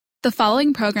The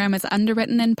following program is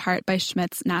underwritten in part by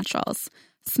Schmidt's Naturals.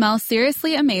 Smell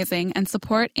seriously amazing and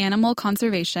support animal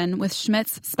conservation with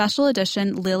Schmidt's Special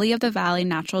Edition Lily of the Valley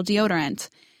Natural Deodorant.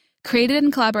 Created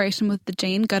in collaboration with the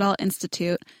Jane Goodall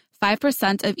Institute,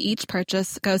 5% of each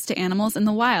purchase goes to animals in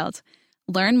the wild.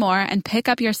 Learn more and pick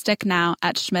up your stick now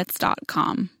at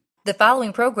schmitz.com. The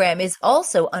following program is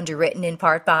also underwritten in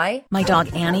part by... My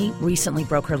dog Annie recently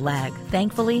broke her leg.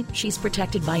 Thankfully, she's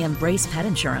protected by Embrace Pet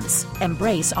Insurance.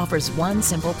 Embrace offers one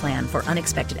simple plan for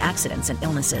unexpected accidents and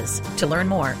illnesses. To learn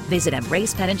more, visit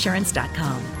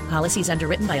EmbracePetInsurance.com. Policies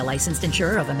underwritten by a licensed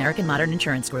insurer of American Modern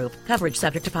Insurance Group. Coverage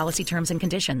subject to policy terms and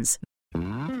conditions.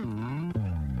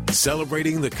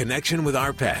 Celebrating the connection with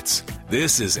our pets.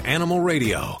 This is Animal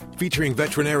Radio, featuring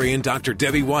veterinarian Dr.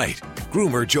 Debbie White,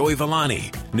 groomer Joey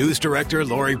Villani, news director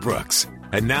Lori Brooks.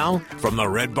 And now, from the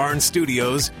Red Barn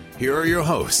Studios, here are your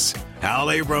hosts,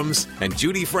 Hal Abrams and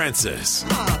Judy Francis.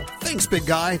 Thanks, big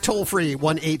guy. Toll free,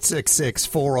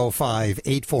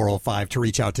 1-866-405-8405 to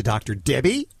reach out to Dr.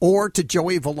 Debbie or to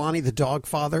Joey Villani, the dog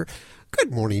father.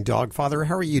 Good morning, dog father.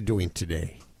 How are you doing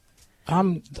today?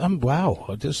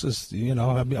 Wow. This is,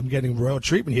 I'm getting royal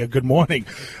treatment here. Good morning.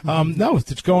 No,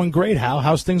 it's going great, Hal.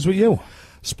 How's things with you?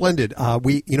 Splendid.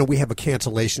 We have a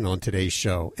cancellation on today's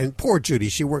show. And poor Judy,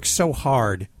 she works so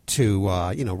hard to,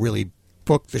 really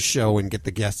book the show and get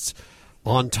the guests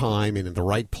on time and in the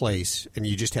right place. And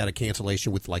you just had a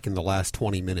cancellation with in the last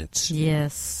 20 minutes.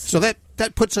 Yes. So that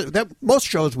puts most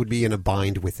shows would be in a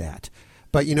bind with that.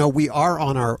 But, we are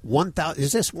on our 1,000,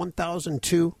 is this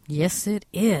 1,002? Yes, it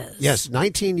is. Yes,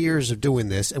 19 years of doing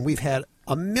this, and we've had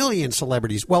a million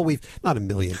celebrities. Well, not a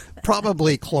million,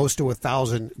 probably close to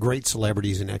 1,000 great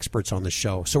celebrities and experts on the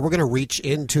show. So we're going to reach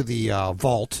into the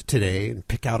vault today and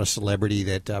pick out a celebrity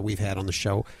that we've had on the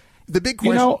show. The big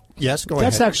question, yes, go ahead.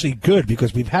 That's actually good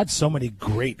because we've had so many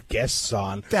great guests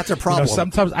on. That's a problem.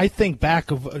 Sometimes I think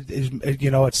back of,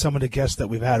 at some of the guests that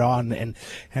we've had on, and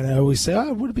I always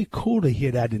say, would it be cool to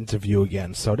hear that interview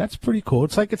again? So that's pretty cool.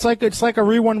 It's like a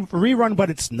rerun, but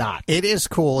it's not. It is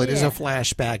cool. It is a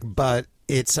flashback, but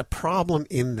it's a problem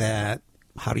in that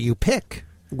how do you pick?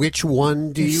 Which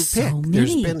one do you pick?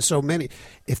 There's been so many.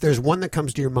 If there's one that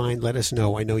comes to your mind, let us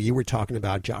know. I know you were talking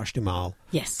about Josh Duhamel.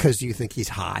 Yes. Because you think he's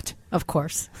hot. Of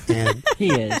course. And he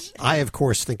is. I, of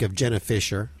course, think of Jenna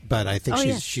Fisher, but I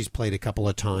think she's played a couple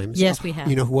of times. Yes, we have.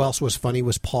 You know who else was funny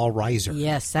was Paul Reiser.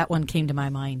 Yes, that one came to my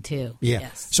mind, too. Yeah.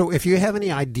 Yes. So if you have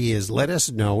any ideas, let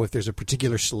us know if there's a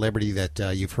particular celebrity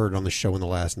that you've heard on the show in the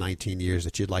last 19 years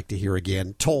that you'd like to hear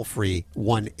again. Toll free,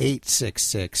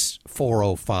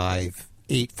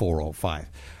 1-866-405-8405.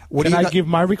 Can I give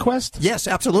my request? Yes,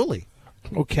 absolutely.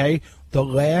 Okay. The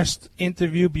last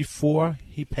interview before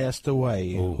he passed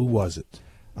away, who was it?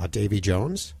 Davy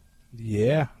Jones?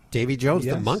 Yeah. Davy Jones,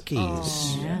 yes. The Monkees.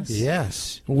 Oh,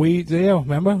 yes.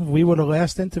 Remember? We were the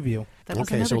last interview.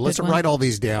 Okay, so let's write all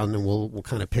these down, and we'll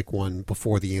kind of pick one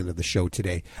before the end of the show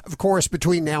today. Of course,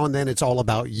 between now and then, it's all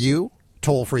about you.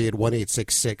 Toll free at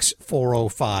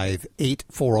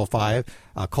 1-866-405-8405.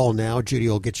 Call now. Judy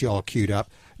will get you all queued up.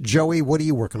 Joey, what are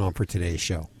you working on for today's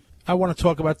show? I want to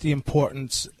talk about the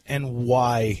importance and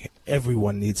why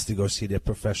everyone needs to go see their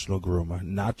professional groomer.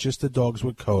 Not just the dogs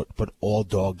with coat, but all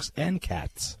dogs and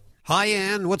cats. Hi,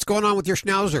 Ann. What's going on with your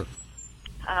schnauzer?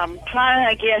 Trying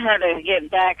to get her to get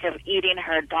back of eating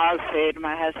her dog food.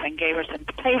 My husband gave her some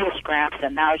table scraps,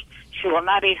 and now she will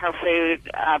not eat her food.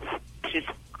 She's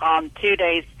gone 2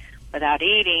 days without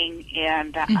eating,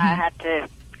 and I had to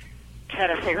try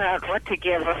to figure out what to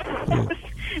give her.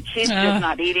 She's just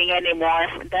not eating anymore.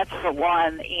 That's the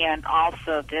one, and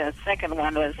also the second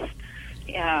one was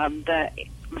the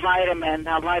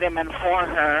vitamin for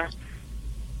her.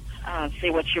 See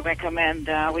what you recommend.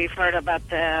 We've heard about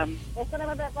what's the name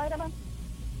of that vitamin?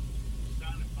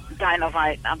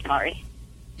 Dinovite. I'm sorry.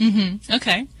 Mm-hmm.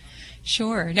 Okay.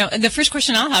 Sure. Now, the first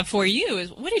question I'll have for you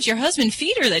is, what did your husband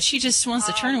feed her that she just wants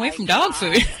to turn away from dog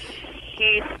food?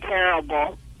 He's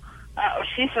terrible.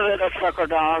 She's a little trucker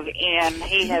dog, and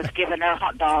he has given her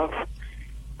hot dogs.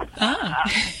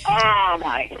 Oh,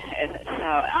 my. So,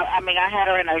 I had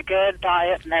her in a good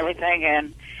diet and everything,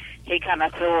 and he kind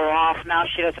of threw her off. Now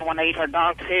she doesn't want to eat her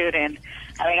dog food, and,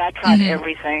 I tried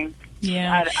everything.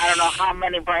 Yeah. I don't know how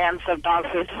many brands of dog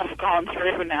food I've gone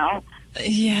through now.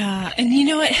 Yeah, and you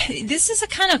know what? This is a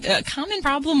kind of a common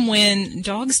problem when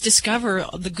dogs discover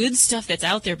the good stuff that's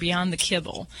out there beyond the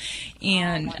kibble.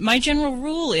 And my general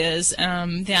rule is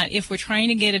that if we're trying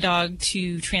to get a dog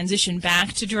to transition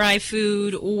back to dry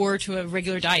food or to a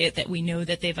regular diet that we know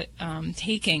that they've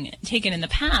taken in the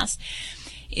past,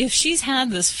 if she's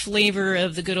had this flavor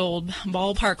of the good old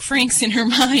ballpark Franks in her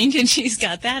mind, and she's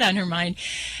got that on her mind,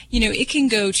 it can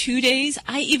go 2 days.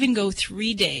 I even go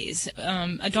 3 days.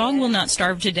 A dog will not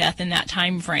starve to death in that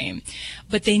time frame,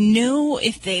 but they know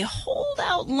if they hold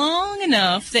out long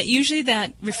enough that usually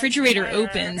that refrigerator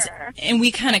opens and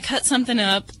we kind of cut something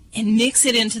up and mix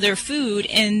it into their food,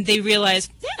 and they realize,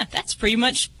 yeah, that's pretty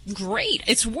much great.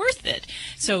 It's worth it.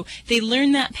 So they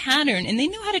learn that pattern, and they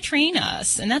know how to train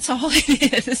us, and that's all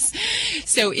it is.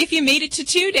 So if you made it to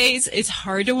 2 days, it's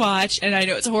hard to watch, and I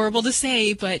know it's horrible to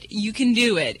say, but you can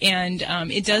do it, and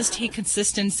it does take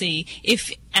consistency. If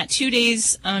at 2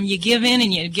 days you give in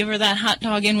and you give her that hot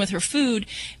dog in with her food,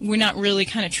 we're not really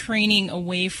kind of training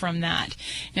away from that.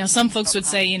 Now, some folks would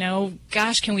say,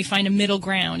 gosh, can we find a middle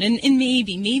ground? And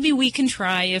maybe we can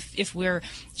try if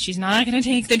she's not going to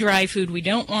take the dry food. We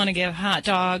don't want to give hot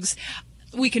dogs.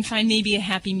 We can find maybe a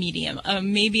happy medium,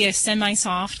 maybe a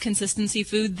semi-soft consistency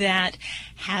food that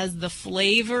has the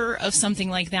flavor of something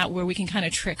like that where we can kind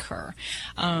of trick her.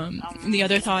 The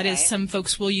other thought is some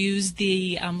folks will use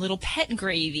the little pet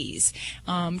gravies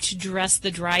to dress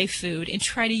the dry food and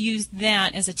try to use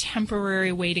that as a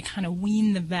temporary way to kind of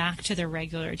wean them back to their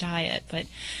regular diet. But,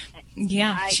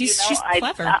 yeah, she's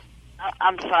clever.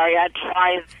 I'm sorry, I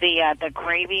tried the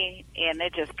gravy, and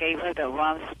it just gave her the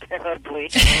runs terribly.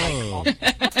 Oh.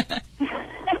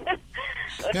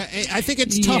 I think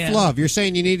it's tough love. You're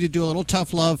saying you need to do a little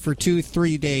tough love for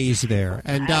 2-3 days there.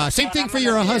 And same thing for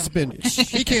your husband.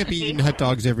 He can't be eating hot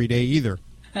dogs every day either.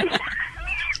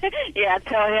 Yeah,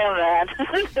 tell him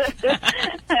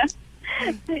that.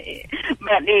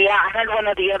 But I heard one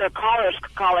of the other callers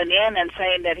calling in and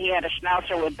saying that he had a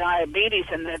schnauzer with diabetes,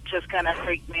 and that just kind of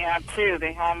freaked me out too.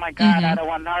 Oh my God, I don't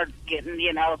want her getting,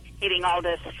 eating all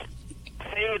this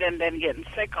food and then getting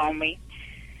sick on me.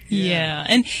 Yeah,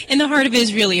 and the heart of it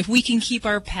is really if we can keep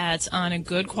our pets on a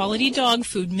good quality dog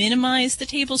food, minimize the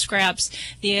table scraps,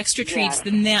 the extra treats,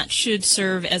 then that should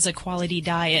serve as a quality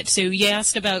diet. So you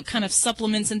asked about kind of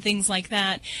supplements and things like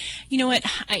that. You know what?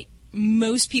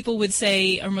 Most people would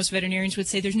say, or most veterinarians would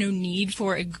say, there's no need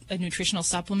for a nutritional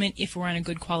supplement if we're on a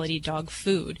good quality dog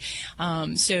food.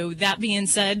 So that being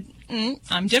said,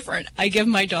 I'm different. I give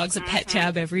my dogs a pet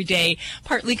tab every day,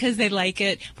 partly because they like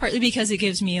it, partly because it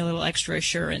gives me a little extra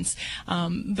assurance.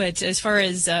 But as far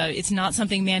as it's not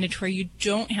something mandatory, you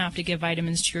don't have to give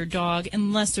vitamins to your dog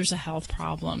unless there's a health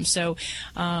problem. So,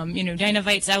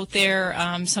 Dynavite's out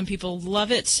there. Some people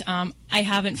love it. I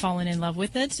haven't fallen in love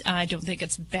with it. I don't think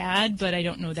it's bad, but I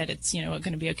don't know that it's, going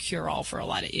to be a cure-all for a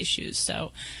lot of issues.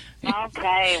 So.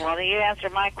 Okay, well, you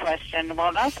answered my question.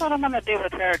 Well, that's what I'm going to do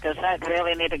with her, because I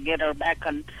really need to get her back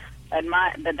on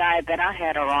the diet that I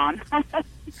had her on.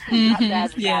 Not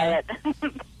Dad's diet.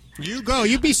 You go.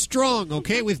 You be strong,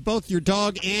 okay, with both your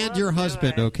dog and your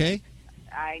husband, okay?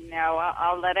 I know.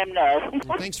 I'll let him know.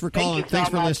 Well, thanks for calling. Thanks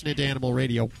for listening to Animal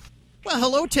Radio. Well,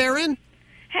 hello, Taryn.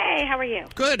 Hey, how are you?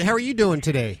 Good. How are you doing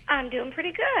today? I'm doing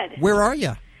pretty good. Where are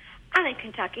you? I'm in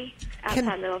Kentucky,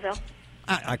 outside Louisville.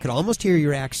 I could almost hear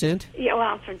your accent. Yeah, well,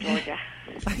 I'm from Georgia.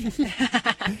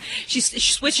 She's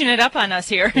switching it up on us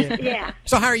here. Yeah.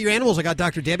 So how are your animals? I got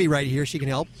Dr. Debbie right here. She can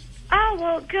help. Oh,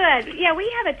 well, good. Yeah, we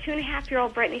have a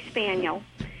 2.5-year-old Brittany Spaniel.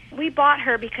 We bought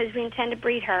her because we intend to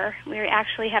breed her. We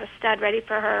actually had a stud ready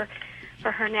for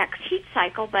her next heat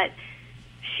cycle, but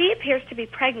she appears to be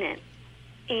pregnant.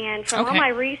 And from all my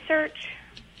research,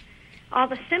 all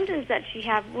the symptoms that she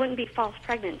has wouldn't be false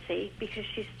pregnancy because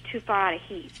she's too far out of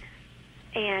heat.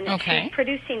 And she's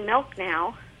producing milk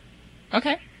now.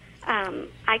 Okay.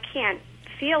 I can't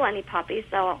feel any puppies,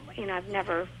 though, I've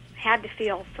never had to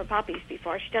feel for puppies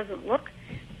before. She doesn't look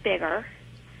bigger.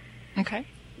 Okay.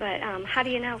 But how do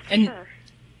you know for sure?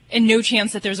 And no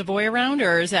chance that there's a boy around,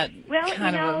 or is that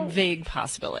kind of a vague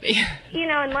possibility?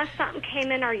 Unless something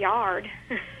came in our yard.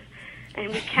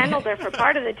 And we kenneled her for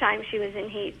part of the time she was in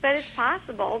heat. But it's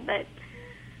possible, but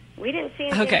we didn't see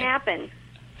anything happen.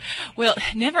 Well,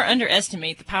 never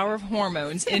underestimate the power of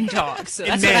hormones in dogs. So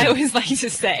that's what I always like to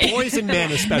say. Boys and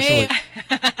men especially.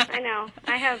 I know.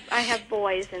 I have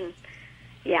boys, and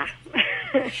yeah.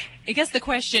 I guess the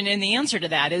question and the answer to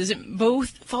that is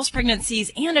both false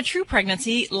pregnancies and a true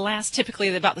pregnancy last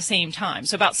typically about the same time.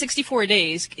 So about 64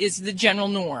 days is the general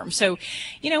norm. So,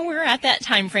 we're at that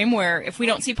time frame where if we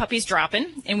don't see puppies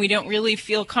dropping and we don't really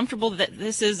feel comfortable that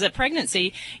this is a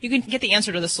pregnancy, you can get the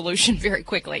answer to the solution very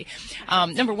quickly.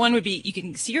 Number one would be you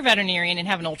can see your veterinarian and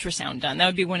have an ultrasound done. That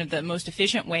would be one of the most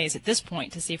efficient ways at this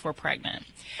point to see if we're pregnant.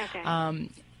 Okay.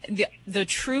 The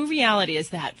true reality is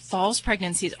that false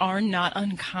pregnancies are not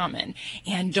uncommon,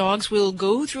 and dogs will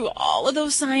go through all of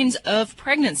those signs of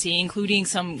pregnancy, including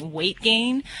some weight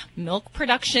gain, milk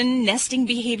production, nesting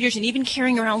behaviors, and even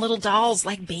carrying around little dolls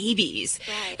like babies.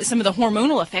 Right. Some of the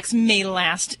hormonal effects may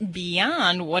last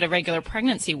beyond what a regular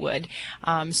pregnancy would.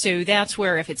 So that's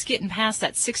where if it's getting past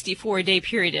that 64-day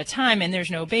period of time and there's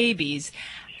no babies,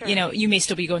 you know, you may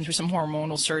still be going through some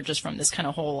hormonal surges from this kind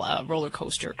of whole roller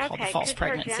coaster called the false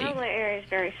pregnancy. Her genital area is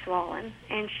very swollen,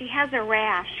 and she has a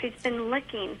rash. She's been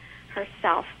licking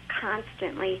herself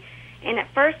constantly. And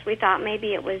at first we thought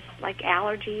maybe it was like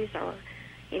allergies or,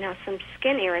 you know, some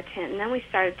skin irritant. And then we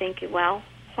started thinking, well,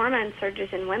 hormone surges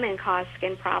in women cause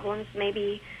skin problems.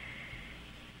 Maybe,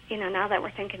 you know, now that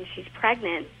we're thinking she's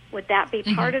pregnant, would that be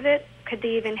part of it? Could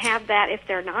they even have that if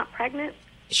they're not pregnant?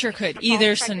 Sure could.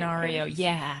 Either scenario.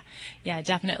 Yeah,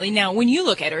 definitely. Now, when you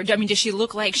look at her, I mean, does she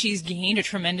look like she's gained a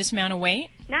tremendous amount of weight?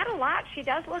 Not a lot. She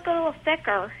does look a little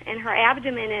thicker, and her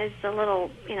abdomen is a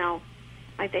little, you know,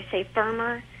 like they say,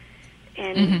 firmer,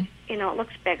 and, you know, it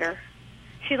looks bigger.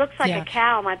 She looks like a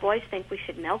cow. My boys think we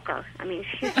should milk her. I mean,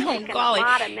 she's taking a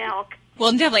lot of milk.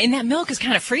 Well, definitely, and that milk is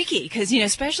kind of freaky because, you know,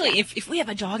 especially if we have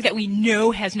a dog that we know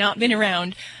has not been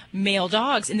around male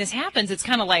dogs and this happens, it's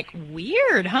kind of like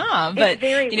weird, huh? But, it's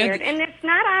very weird, and it's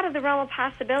not out of the realm of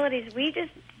possibilities. We just,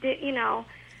 you know,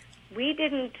 we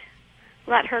didn't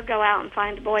let her go out and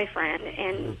find a boyfriend,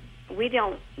 and we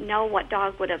don't know what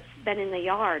dog would have been in the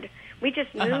yard. We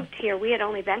just moved here. We had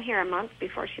only been here a month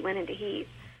before she went into heat.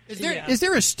 Is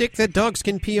there a stick that dogs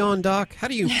can pee on, Doc? How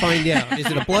do you find out?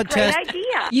 Is it a blood test? Great idea.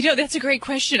 You know, that's a great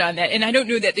question on that. And I don't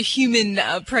know that the human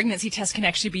pregnancy test can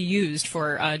actually be used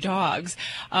for dogs.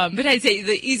 But I'd say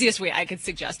the easiest way I could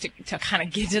suggest to kind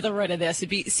of get to the root of this would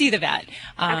be see the vet.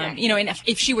 You know, and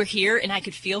if she were here and I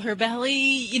could feel her belly,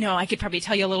 you know, I could probably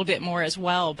tell you a little bit more as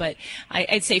well. But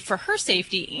I'd say for her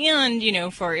safety and, you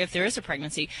know, for if there is a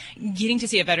pregnancy, getting to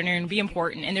see a veterinarian would be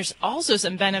important. And there's also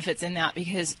some benefits in that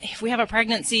because if we have a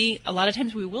pregnancy, a lot of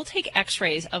times we will take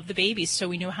x-rays of the babies so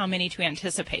we know how many to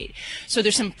anticipate. So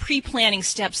there's some pre-planning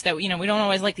steps that, you know, we don't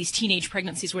always like these teenage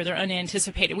pregnancies where they're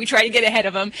unanticipated. We try to get ahead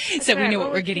of them so we know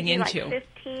what we're getting into. Like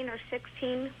 15 or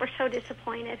 16. We're so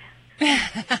disappointed.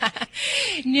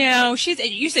 No,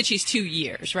 you said she's 2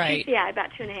 years, right? Yeah,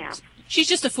 about 2.5. She's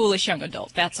just a foolish young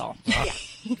adult, that's all.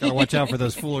 Gotta watch out for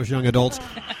those foolish young adults.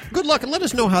 Good luck, and let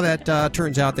us know how that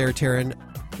turns out there, Taryn.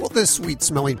 Well, this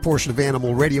sweet-smelling portion of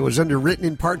Animal Radio is underwritten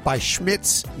in part by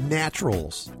Schmidt's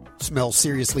Naturals. Smell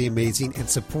seriously amazing and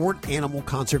support animal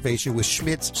conservation with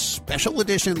Schmidt's Special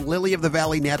Edition Lily of the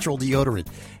Valley Natural Deodorant.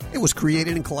 It was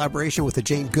created in collaboration with the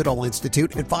Jane Goodall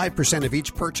Institute, and 5% of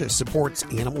each purchase supports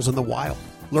animals in the wild.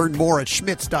 Learn more at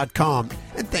schmitz.com,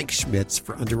 and thanks Schmidt's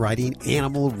for underwriting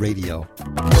Animal Radio.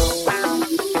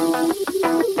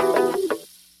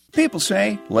 People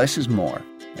say less is more.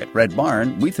 At Red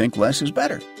Barn, we think less is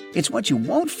better. It's what you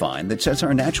won't find that sets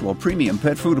our natural premium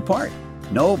pet food apart.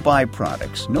 No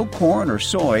byproducts, no corn or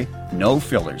soy, no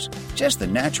fillers. Just the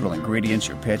natural ingredients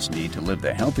your pets need to live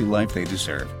the healthy life they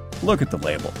deserve. Look at the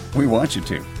label. We want you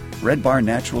to. Red Barn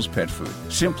Naturals Pet Food.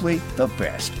 Simply the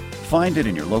best. Find it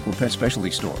in your local pet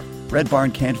specialty store. Red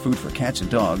Barn canned food for cats and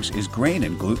dogs is grain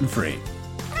and gluten-free.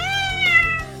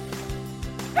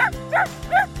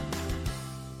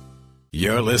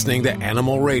 You're listening to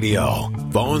Animal Radio.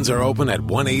 Phones are open at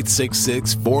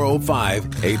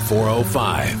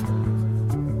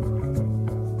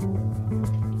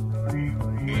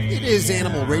 1-866-405-8405. It is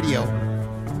Animal Radio,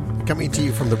 coming to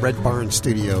you from the Red Barn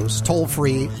Studios. Toll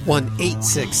free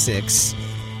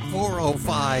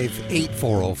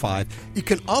 1-866-405-8405. You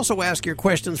can also ask your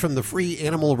questions from the free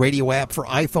Animal Radio app for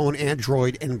iPhone,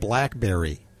 Android, and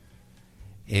BlackBerry.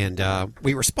 And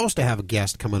we were supposed to have a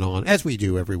guest coming on, as we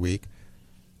do every week.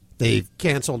 They've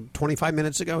canceled 28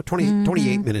 minutes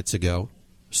ago.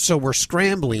 So we're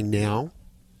scrambling now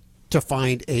to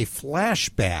find a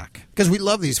flashback, because we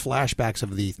love these flashbacks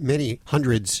of the many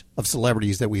hundreds of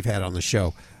celebrities that we've had on the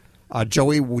show.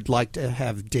 Joey would like to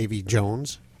have Davy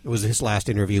Jones. It was his last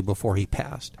interview before he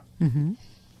passed. Mm-hmm.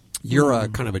 You're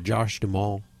kind of a Josh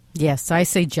Duhamel. Yes, I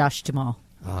say Josh Duhamel.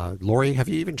 Lori, have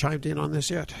you even chimed in on this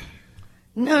yet?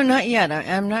 No, not yet.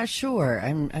 I'm not sure.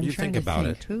 I'm you trying think to about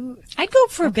think. it. Who? I'd go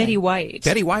for Betty White.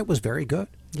 Betty White was very good.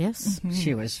 Yes. Mm-hmm.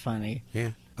 She was funny. Yeah.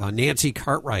 Nancy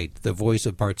Cartwright, the voice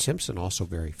of Bart Simpson, also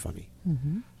very funny.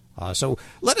 Mm-hmm. So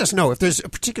let us know if there's a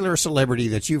particular celebrity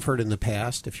that you've heard in the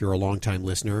past. If you're a longtime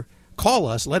listener, call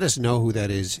us. Let us know who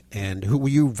that is and who will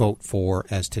you vote for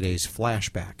as today's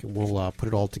flashback. And we'll put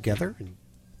it all together and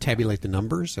tabulate the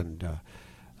numbers and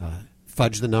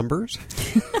fudge the numbers.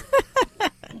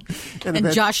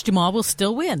 And Josh Duhamel will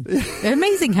still win.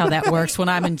 Amazing how that works when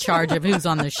I'm in charge of who's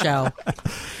on the show.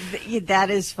 That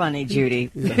is funny,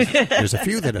 Judy. There's a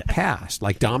few that have passed,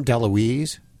 like Dom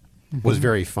DeLuise was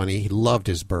very funny. He loved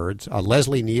his birds.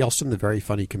 Leslie Nielsen, the very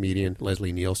funny comedian,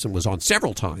 Leslie Nielsen, was on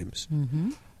several times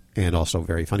and also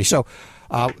very funny. So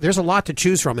there's a lot to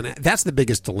choose from, and that's the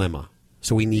biggest dilemma.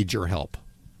 So we need your help.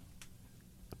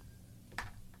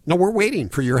 No, we're waiting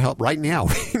for your help right now.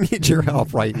 We need your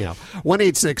help right now.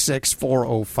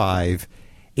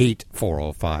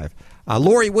 1-866-405-8405.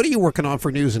 Lori, what are you working on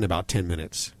for news in about 10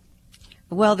 minutes?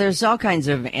 Well, there's all kinds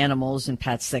of animals and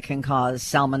pets that can cause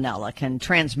salmonella, can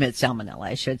transmit salmonella,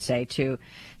 I should say, to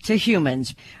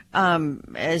humans.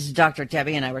 As Dr.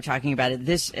 Debbie and I were talking about it,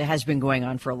 this has been going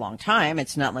on for a long time.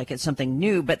 It's not like it's something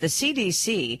new, but the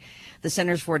CDC, the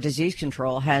Centers for Disease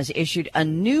Control, has issued a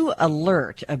new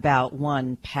alert about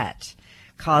one pet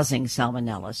causing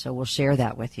salmonella. So we'll share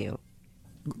that with you.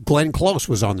 Glenn Close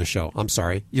was on the show. I'm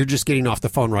sorry. You're just getting off the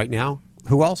phone right now.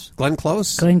 Who else? Glenn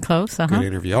Close? Glenn Close, Good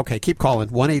interview. Okay, keep calling.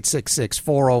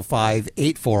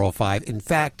 1-866-405-8405. In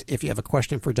fact, if you have a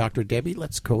question for Dr. Debbie,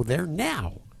 let's go there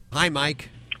now. Hi, Mike.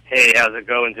 Hey, how's it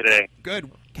going today? Good.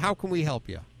 How can we help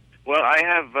you? Well, I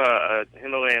have a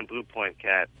Himalayan Blue Point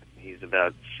cat. He's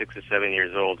about 6 or 7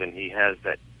 years old, and he has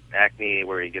that acne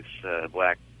where he gets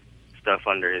black stuff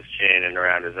under his chin and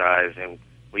around his eyes. And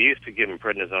we used to give him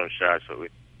prednisone shots, but we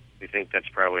think that's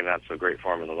probably not so great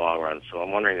for him in the long run. So I'm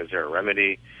wondering, is there a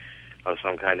remedy of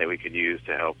some kind that we could use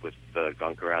to help with the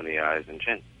gunk around the eyes and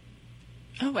chin?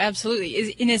 Oh, absolutely.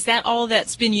 Is that all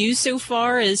that's been used so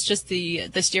far, is just the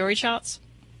steroid shots?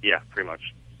 Yeah, pretty much.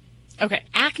 Okay.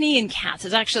 Acne in cats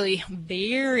is actually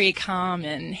very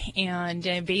common, and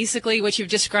basically what you've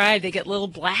described, they get little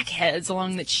blackheads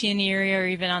along the chin area or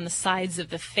even on the sides of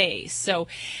the face. So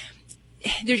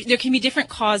there can be different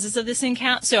causes of this in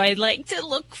cats, so I'd like to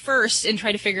look first and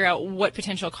try to figure out what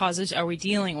potential causes are we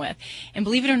dealing with. And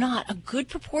believe it or not, a good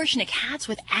proportion of cats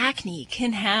with acne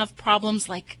can have problems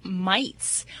like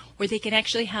mites, where they can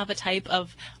actually have a type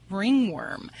of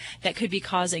ringworm that could be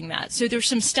causing that. So there's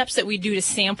some steps that we do to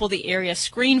sample the area,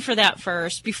 screen for that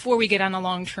first before we get on a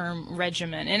long-term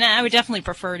regimen. And I would definitely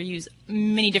prefer to use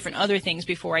many different other things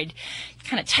before I'd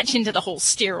kind of touch into the whole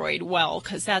steroid well,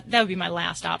 because that would be my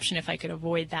last option if I could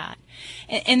avoid that.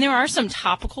 And there are some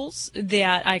topicals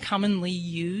that I commonly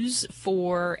use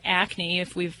for acne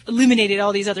if we've eliminated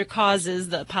all these other causes,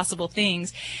 the possible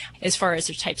things, as far as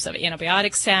the types of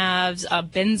antibiotic salves,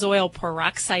 benzoyl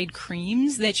peroxide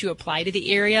creams that you apply to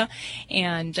the area,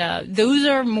 and those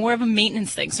are more of a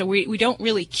maintenance thing. So we don't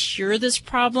really cure this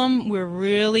problem. We're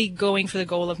really going for the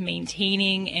goal of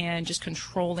maintaining and just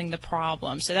controlling the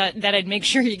problem. So that I'd make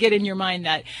sure you get in your mind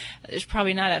that there's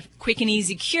probably not a quick and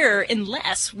easy cure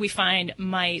unless we find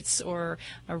mites or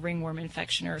a ringworm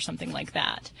infection or something like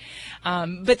that.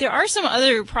 But there are some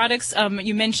other products.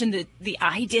 You mentioned the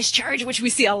eye discharge, which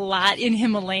we see a lot in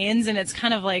Himalayans, and it's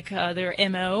kind of like their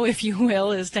MO, if you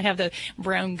will, is to have the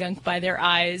brown gunk by their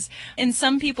eyes. And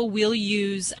some people will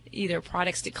use either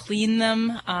products to clean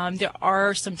them. There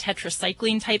are some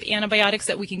tetracycline type antibiotics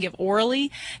that we can give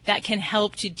orally that can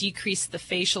help to decrease the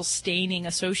facial staining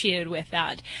associated with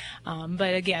that.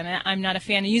 But again, I'm not a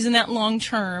fan of using that long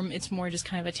term. It's more just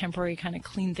kind of a temporary kind of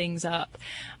clean things up.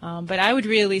 But I would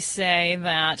really say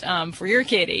that for your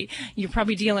kitty, you're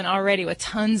probably dealing already with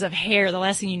tons of hair. The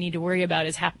last thing you need to worry about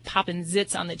is popping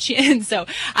zits on the chin. So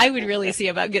I would really see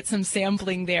about get some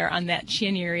sampling there on that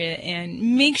chin area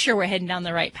and make sure we're heading down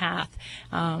the right path.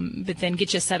 But then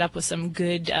get you set up with some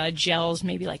good gels,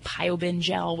 maybe like Pyobin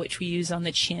gel, which we use on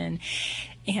the chin.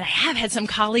 And I have had some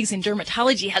colleagues in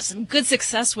dermatology have some good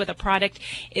success with a product.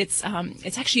 It's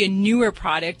actually a newer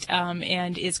product,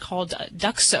 and it's called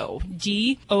Duxo,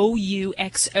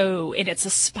 Douxo, and it's a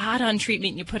spot-on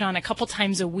treatment you put on a couple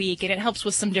times a week, and it helps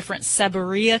with some different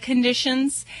seborrhea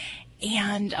conditions.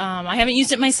 And I haven't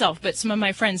used it myself, but some of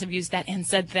my friends have used that and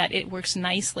said that it works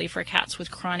nicely for cats with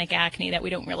chronic acne that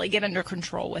we don't really get under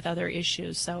control with other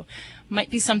issues. So might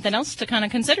be something else to kind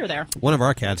of consider there. One of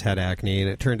our cats had acne,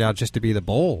 and it turned out just to be the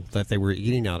bowl that they were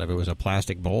eating out of. It was a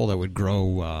plastic bowl that would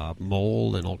grow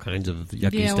mold and all kinds of yucky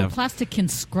stuff. Yeah, well, plastic can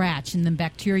scratch, and then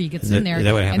bacteria gets in there.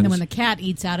 And then when the cat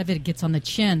eats out of it, it gets on the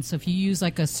chin. So if you use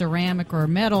like a ceramic or a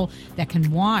metal that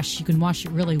can wash, you can wash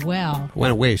it really well. It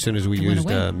went away as soon as we used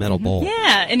a metal bowl.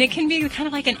 Yeah, and it can be kind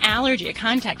of like an allergy, a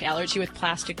contact allergy with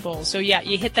plastic bowls. So yeah,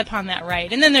 you hit upon that right.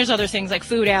 And then there's other things like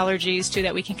food allergies too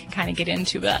that we can kind of get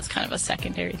into, but that's kind of a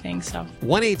secondary thing. So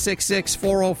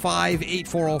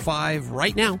 1-866-405-8405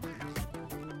 right now.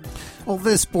 Well,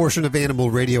 this portion of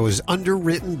Animal Radio is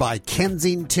underwritten by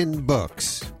Kensington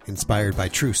Books, inspired by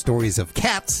true stories of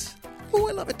cats Oh,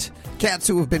 I love it. Cats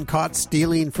who have been caught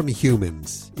stealing from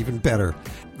humans. Even better.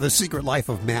 The Secret Life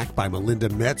of Mac by Melinda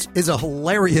Metz is a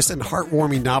hilarious and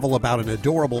heartwarming novel about an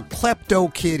adorable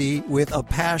klepto kitty with a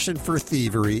passion for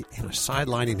thievery and a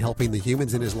sideline in helping the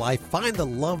humans in his life find the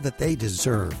love that they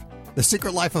deserve. The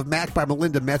Secret Life of Mac by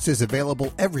Melinda Metz is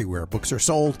available everywhere books are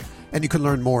sold, and you can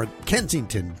learn more at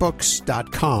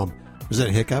KensingtonBooks.com. Was that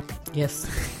a hiccup? Yes.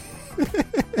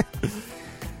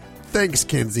 Thanks,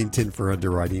 Kensington, for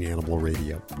underwriting Animal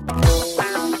Radio.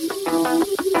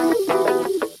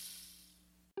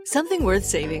 Something Worth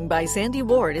Saving by Sandy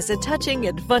Ward is a touching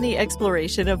and funny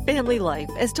exploration of family life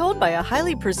as told by a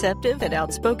highly perceptive and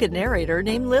outspoken narrator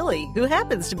named Lily, who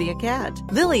happens to be a cat.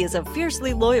 Lily is a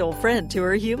fiercely loyal friend to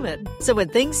her human. So when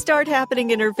things start happening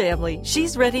in her family,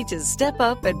 she's ready to step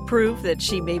up and prove that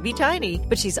she may be tiny,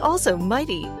 but she's also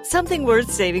mighty. Something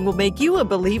Worth Saving will make you a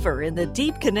believer in the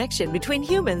deep connection between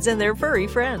humans and their furry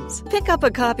friends. Pick up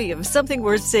a copy of Something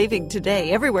Worth Saving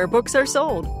today everywhere books are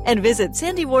sold, and visit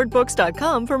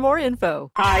sandywardbooks.com for more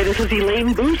info. Hi, this is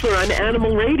Elaine Boozler on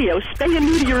Animal Radio. Spay and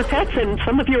neuter your pets and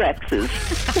some of your exes.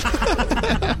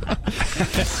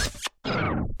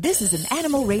 This is an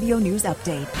Animal Radio News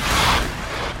Update.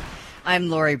 I'm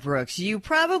Lori Brooks. You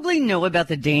probably know about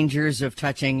the dangers of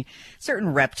touching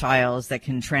certain reptiles that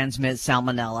can transmit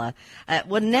salmonella.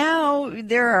 Well, now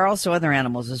there are also other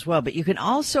animals as well, but you can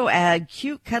also add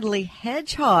cute, cuddly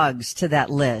hedgehogs to that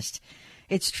list.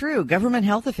 It's true. Government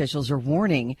health officials are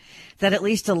warning that at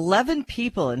least 11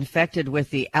 people infected with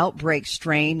the outbreak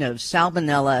strain of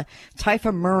Salmonella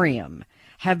typhimurium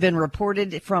have been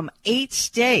reported from 8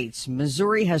 states.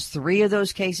 Missouri has 3 of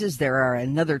those cases. There are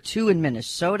another 2 in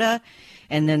Minnesota.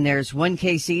 And then there's 1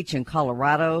 case each in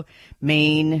Colorado,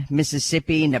 Maine,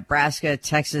 Mississippi, Nebraska,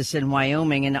 Texas, and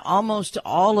Wyoming. And almost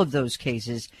all of those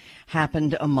cases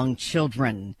happened among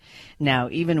children. Now,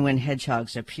 even when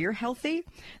hedgehogs appear healthy,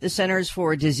 the Centers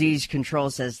for Disease Control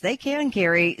says they can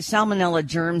carry salmonella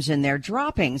germs in their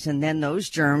droppings, and then those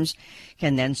germs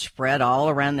can then spread all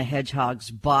around the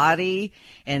hedgehog's body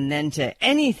and then to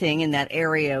anything in that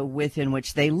area within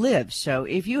which they live. So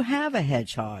if you have a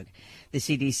hedgehog, the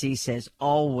CDC says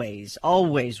always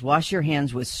wash your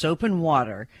hands with soap and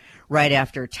water right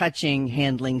after touching,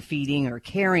 handling, feeding, or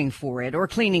caring for it, or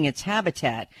cleaning its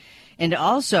habitat. And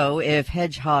also, if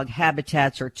hedgehog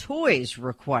habitats or toys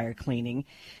require cleaning,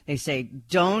 they say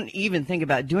don't even think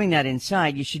about doing that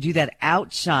inside. You should do that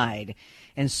outside,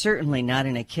 and certainly not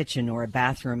in a kitchen or a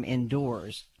bathroom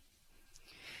indoors.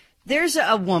 There's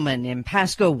a woman in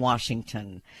Pasco,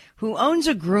 Washington, who owns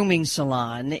a grooming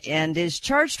salon and is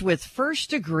charged with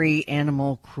first-degree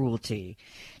animal cruelty.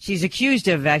 She's accused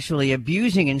of actually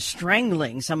abusing and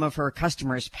strangling some of her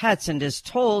customers' pets and has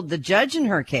told the judge in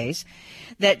her case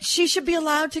that she should be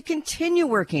allowed to continue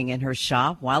working in her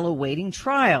shop while awaiting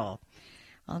trial.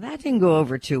 Well, that didn't go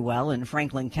over too well in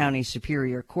Franklin County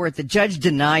Superior Court. The judge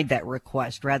denied that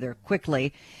request rather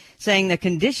quickly, saying the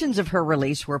conditions of her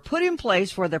release were put in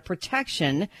place for the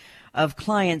protection of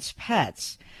clients'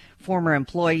 pets. Former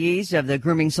employees of the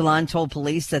grooming salon told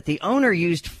police that the owner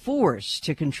used force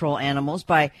to control animals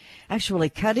by actually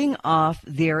cutting off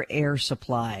their air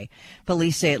supply.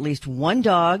 Police say at least 1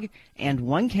 dog and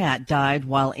 1 cat died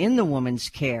while in the woman's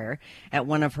care at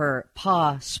one of her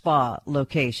paw spa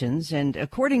locations. And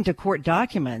according to court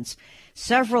documents,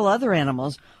 several other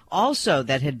animals also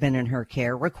that had been in her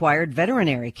care required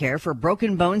veterinary care for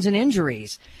broken bones and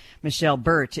injuries. Michelle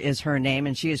Burt is her name,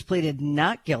 and she has pleaded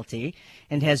not guilty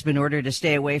and has been ordered to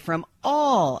stay away from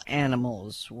all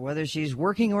animals, whether she's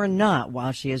working or not,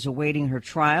 while she is awaiting her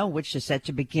trial, which is set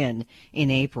to begin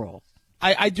in April.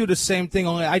 I do the same thing,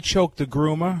 only I choke the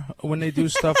groomer when they do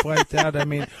stuff like that. I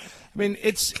mean,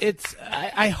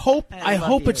 I hope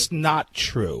it's not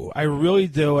true. I really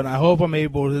do, and I hope I'm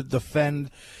able to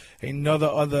defend another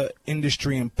other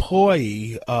industry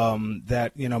employee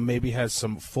that maybe has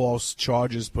some false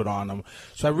charges put on them.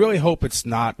 So I really hope it's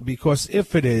not, because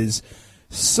if it is,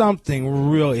 something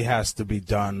really has to be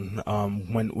done.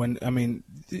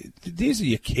 These are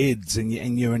your kids, and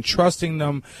you're entrusting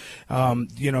them,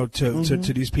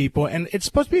 to these people, and it's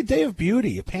supposed to be a day of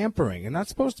beauty, a pampering, and not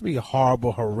supposed to be a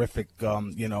horrible, horrific,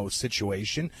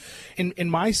 situation. In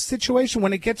my situation,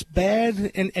 when it gets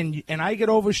bad, and I get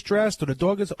overstressed, or the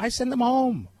dog is, I send them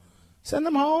home. Send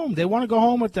them home. They want to go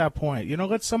home at that point.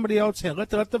 Let somebody else let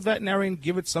the veterinarian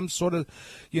give it some sort of,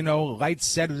 light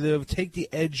sedative, take the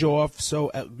edge off, so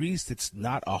at least it's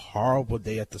not a horrible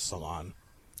day at the salon.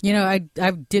 I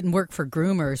didn't work for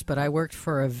groomers, but I worked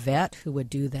for a vet who would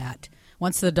do that.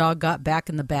 Once the dog got back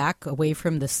in the back, away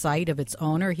from the sight of its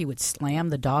owner, he would slam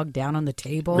the dog down on the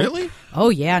table. Really? Oh,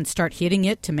 yeah, and start hitting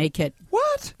it to make it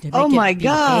What? Oh, my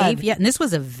God. Yeah, and this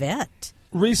was a vet.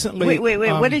 Recently, wait!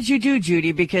 What did you do,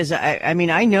 Judy? Because I mean,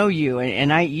 I know you,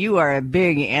 and you are a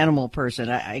big animal person.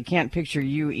 I can't picture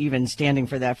you even standing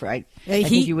for that. I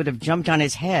think you would have jumped on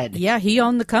his head. Yeah, he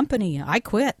owned the company. I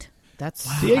quit. That's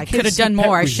Wow. I could have done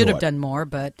more. I should have done more,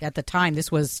 but at the time,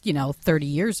 this was 30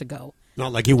 years ago.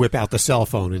 Not like you whip out the cell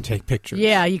phone and take pictures.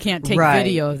 Yeah, you can't take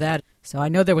video of that. So I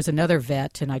know there was another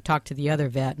vet, and I talked to the other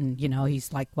vet, and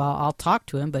he's like, "Well, I'll talk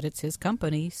to him, but it's his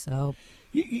company, so."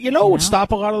 You know what would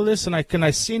stop a lot of this, and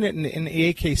I seen it in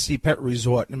the AKC Pet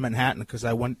Resort in Manhattan because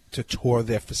I went to tour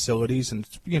their facilities, and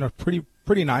it's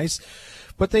pretty nice.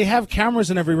 But they have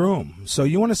cameras in every room, so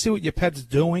you want to see what your pet's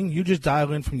doing. You just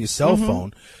dial in from your cell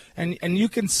phone, and you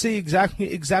can see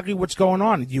exactly what's going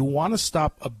on. You want to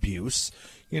stop abuse.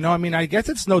 I guess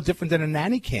it's no different than a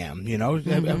nanny cam.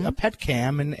 A pet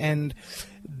cam, and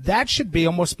that should be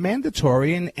almost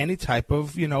mandatory in any type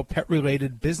of,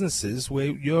 pet-related businesses where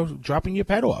you're dropping your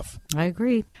pet off. I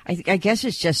agree. I guess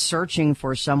it's just searching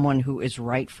for someone who is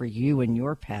right for you and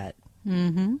your pet.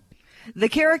 Mm-hmm. The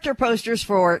character posters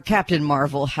for Captain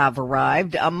Marvel have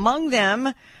arrived. Among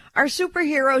them are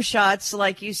superhero shots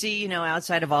like you see,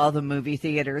 outside of all the movie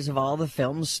theaters of all the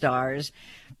film stars.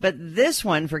 But this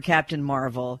one for Captain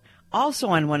Marvel, also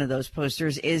on one of those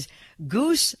posters, is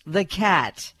Goose the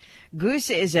cat. Goose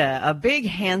is a big,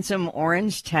 handsome,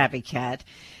 orange tabby cat,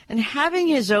 and having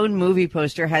his own movie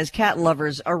poster has cat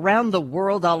lovers around the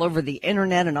world, all over the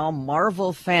internet, and all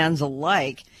Marvel fans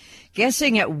alike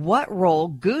guessing at what role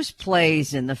Goose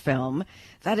plays in the film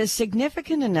that is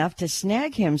significant enough to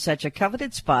snag him such a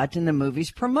coveted spot in the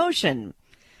movie's promotion.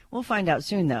 We'll find out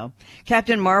soon, though.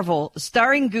 Captain Marvel,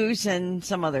 starring Goose and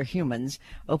some other humans,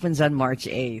 opens on March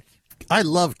 8th. I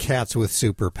love cats with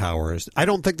superpowers. I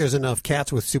don't think there's enough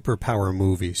cats with superpower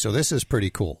movies, so this is pretty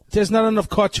cool. There's not enough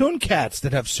cartoon cats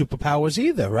that have superpowers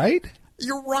either, right?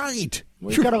 You're right.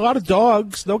 We've got a lot of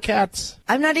dogs, no cats.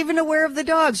 I'm not even aware of the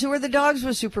dogs. Who are the dogs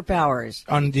with superpowers?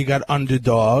 You got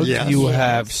Underdog. Yes. You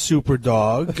have Super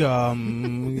Dog.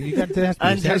 You got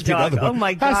Underdog. Oh,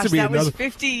 my gosh, that was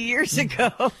 50 years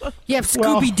ago. You have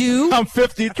Scooby-Doo. I'm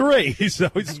 53, so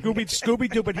it's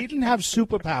Scooby-Doo. But he didn't have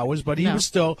superpowers, but he was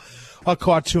still a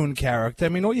cartoon character. I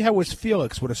mean, all you had was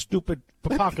Felix with a stupid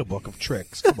pocketbook of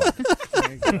tricks. Come on.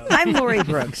 I'm Lori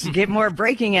Brooks. Get more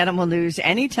breaking animal news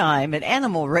anytime at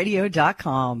animalradio.com.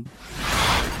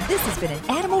 This has been an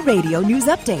Animal Radio News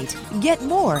Update. Get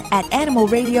more at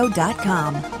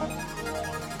animalradio.com.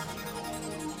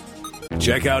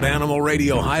 Check out Animal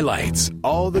Radio highlights.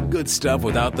 All the good stuff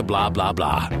without the blah, blah,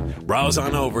 blah. Browse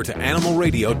on over to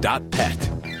animalradio.pet.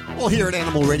 Well, here at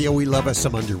Animal Radio, we love us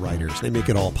some underwriters. They make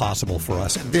it all possible for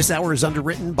us. And this hour is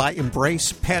underwritten by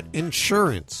Embrace Pet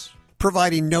Insurance,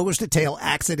 providing nose-to-tail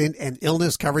accident and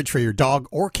illness coverage for your dog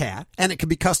or cat. And it can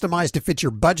be customized to fit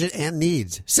your budget and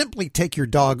needs. Simply take your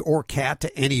dog or cat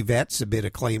to any vet, submit a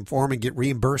claim form, and get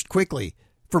reimbursed quickly.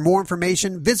 For more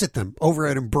information, visit them over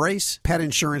at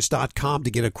EmbracePetInsurance.com to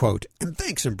get a quote. And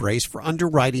thanks, Embrace, for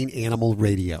underwriting Animal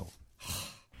Radio.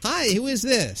 Hi, who is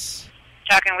this?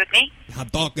 Talking with me? I'm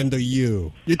talking to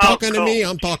you. You're talking to me?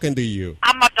 I'm talking to you.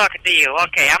 I'm not talking to you.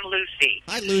 Okay, I'm Lucy.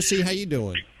 Hi, Lucy. How you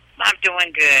doing? I'm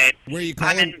doing good. Where are you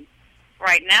calling?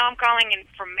 Right now I'm calling in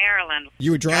from Maryland.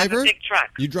 You a driver? I have a big truck.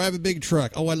 You drive a big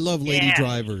truck. Oh, I love lady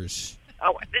drivers.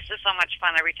 Oh, this is so much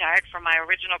fun. I retired from my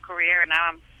original career, and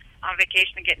now I'm on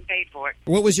vacation and getting paid for it.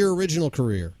 What was your original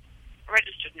career?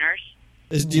 Registered nurse.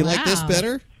 Do you like this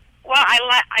better? Well,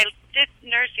 I did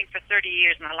nursing for 30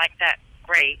 years, and I like that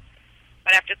great.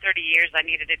 But after 30 years, I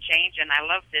needed a change, and I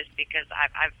love this because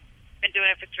I've been doing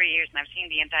it for 3 years, and I've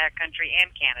seen the entire country and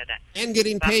Canada. And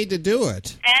getting paid to do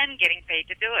it. And getting paid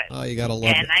to do it. Oh, you got to love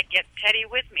it. And I get Teddy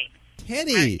with me.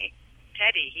 Teddy?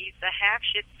 Teddy. He's a half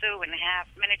Shih Tzu and half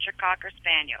miniature Cocker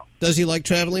Spaniel. Does he like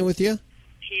traveling with you?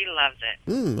 He loves it.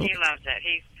 Okay. He loves it.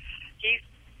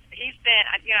 He's been,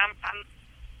 I'm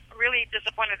really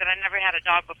disappointed that I never had a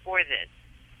dog before this.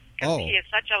 Because he is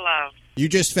such a love. You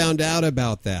just found out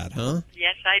about that, huh?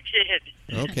 Yes, I did.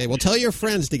 Okay, well, tell your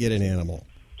friends to get an animal.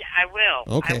 Yeah, I will.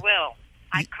 Okay. I will.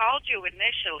 I called you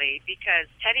initially because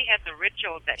Teddy has a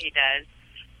ritual that he does,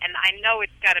 and I know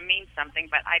it's got to mean something,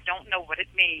 but I don't know what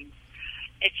it means.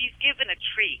 If he's given a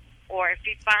treat, or if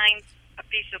he finds a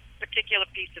particular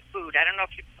piece of food, I don't know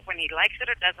when he likes it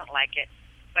or doesn't like it,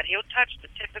 but he'll touch the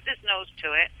tip of his nose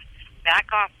to it,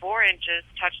 back off 4 inches,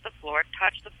 touch the floor,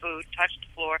 touch the food, touch the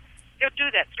floor. He'll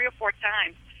do that 3 or 4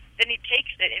 times. Then he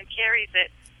takes it and carries it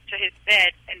to his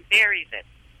bed and buries it.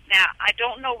 Now, I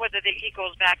don't know whether he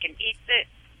goes back and eats it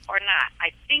or not. I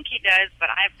think he does,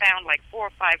 but I've found like 4 or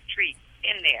 5 treats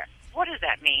in there. What does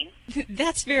that mean?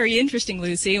 That's very interesting,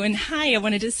 Lucy. And hi, I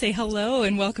wanted to say hello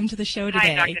and welcome to the show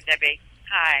today. Hi, Dr. Debbie.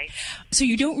 Hi. So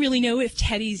you don't really know if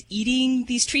Teddy's eating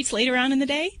these treats later on in the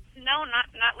day? No, not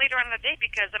later on in the day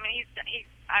because, I mean,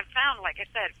 I've found, like I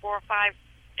said, 4 or 5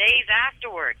 days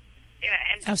afterward.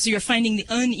 And so you're finding the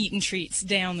uneaten treats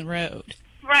down the road.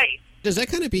 Right. Does that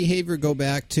kind of behavior go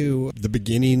back to the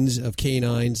beginnings of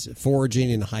canines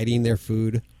foraging and hiding their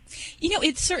food? You know,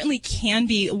 it certainly can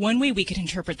be. One way we could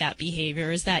interpret that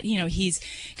behavior is that, you know, he's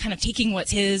kind of taking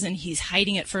what's his and he's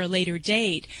hiding it for a later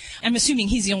date. I'm assuming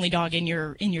he's the only dog in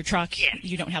your truck. Yes.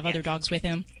 You don't have other dogs with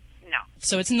him? No.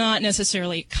 So it's not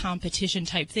necessarily a competition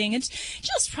type thing. It's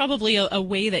just probably a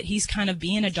way that he's kind of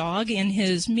being a dog in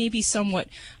his maybe somewhat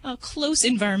close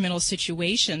environmental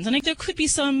situations. And there could be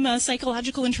some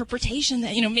psychological interpretation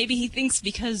that, you know, maybe he thinks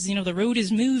because, you know, the road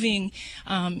is moving,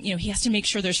 you know, he has to make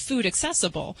sure there's food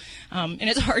accessible. And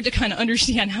it's hard to kind of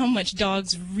understand how much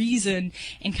dogs reason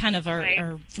and kind of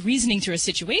are reasoning through a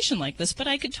situation like this. But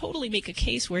I could totally make a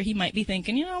case where he might be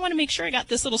thinking, you know, I want to make sure I got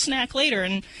this little snack later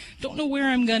and don't know where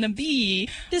I'm going to be.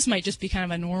 This might just be kind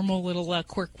of a normal little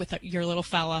quirk with your little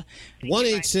fella.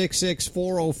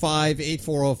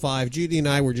 1-866-405-8405. Judy and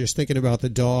I were just thinking about the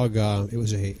dog. It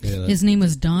was his name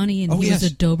was Donnie, and he was a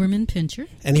Doberman Pinscher.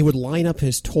 And he would line up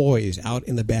his toys out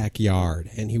in the backyard,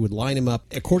 and he would line them up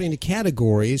according to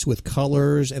categories with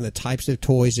colors and the types of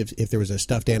toys. If there was a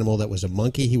stuffed animal that was a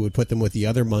monkey, he would put them with the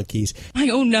other monkeys. My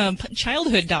own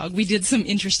childhood dog, we did some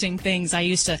interesting things. I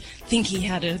used to think he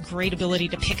had a great ability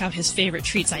to pick out his favorite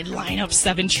treats. I'd line up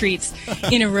 7 treats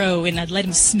in a row, and I'd let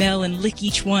him smell and lick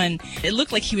each one. It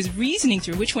looked like he was reasoning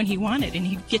through which one he wanted, and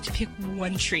he'd get to pick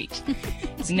one treat.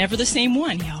 It's never the same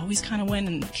one. He always kind of went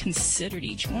and considered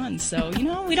each one. So, you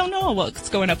know, we don't know what's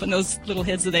going up in those little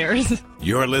heads of theirs.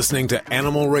 You're listening to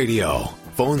Animal Radio.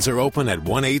 Phones are open at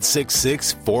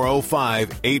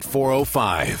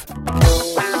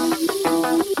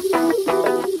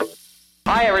 1-866-405-8405.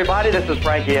 Hi, everybody. This is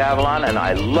Frankie Avalon, and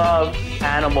I love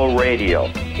Animal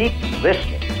Radio. Keep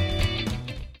listening.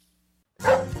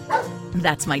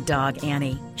 That's my dog,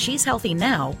 Annie. She's healthy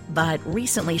now, but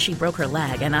recently she broke her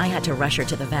leg and I had to rush her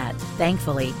to the vet.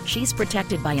 Thankfully, she's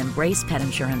protected by Embrace Pet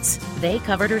Insurance. They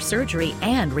covered her surgery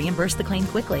and reimbursed the claim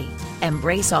quickly.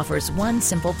 Embrace offers one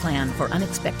simple plan for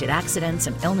unexpected accidents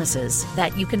and illnesses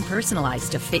that you can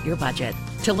personalize to fit your budget.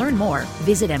 To learn more,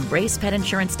 visit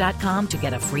EmbracePetInsurance.com to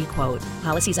get a free quote.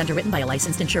 Policies underwritten by a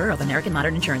licensed insurer of American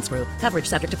Modern Insurance Group. Coverage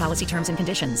subject to policy terms and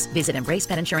conditions. Visit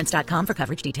EmbracePetInsurance.com for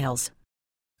coverage details.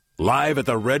 Live at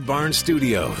the Red Barn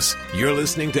Studios, you're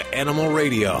listening to Animal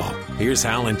Radio. Here's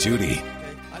Hal and Judy.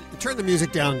 Turn the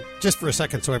music down just for a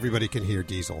second so everybody can hear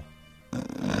Diesel.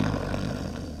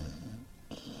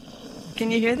 Can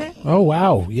you hear that? Oh,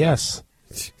 wow, yes.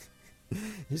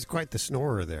 He's quite the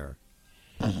snorer there.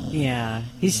 Yeah,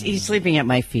 he's sleeping at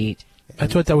my feet. I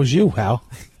thought that was you, Hal.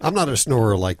 I'm not a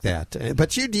snorer like that.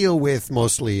 But you deal with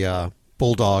mostly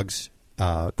bulldogs,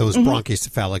 those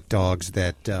bronchocephalic dogs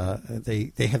that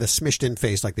they have a smished-in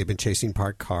face like they've been chasing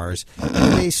parked cars.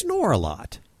 And they snore a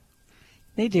lot.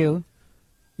 They do.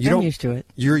 I'm used to it.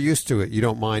 You're used to it. You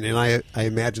don't mind. And I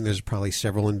imagine there's probably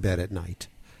several in bed at night.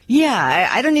 Yeah,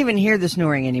 I don't even hear the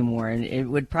snoring anymore. And it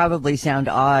would probably sound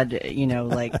odd, you know,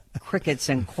 like crickets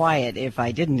and quiet if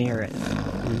I didn't hear it.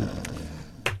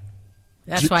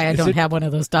 That's why I don't have one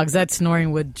of those dogs. That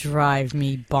snoring would drive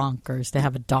me bonkers to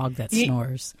have a dog that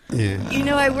snores. Yeah. You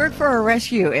know, I work for a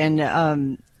rescue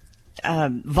and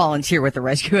volunteer with the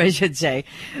rescue, I should say.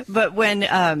 But when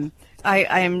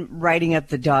I'm writing up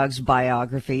the dogs'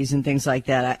 biographies and things like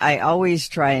that, I always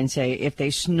try and say if they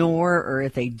snore or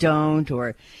if they don't,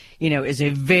 or, you know, is a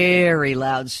very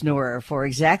loud snorer for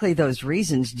exactly those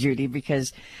reasons, Judy,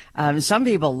 because some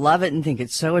people love it and think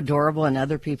it's so adorable, and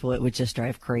other people it would just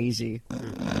drive crazy.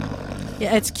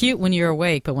 Yeah, it's cute when you're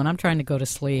awake, but when I'm trying to go to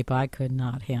sleep, I could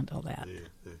not handle that.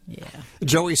 Yeah.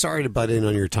 Joey, sorry to butt in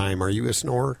on your time. Are you a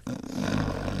snorer?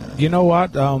 You know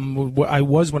what? I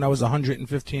was when I was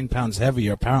 115 pounds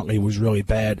heavier. Apparently, it was really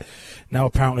bad. Now,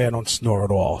 apparently, I don't snore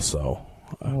at all. So,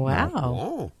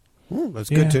 wow. That's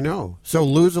good to know. So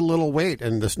lose a little weight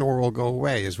and the snore will go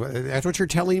away. That's what you're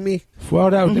telling me?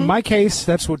 Well, in my case,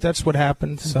 that's what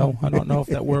happened. So I don't know if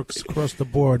that works across the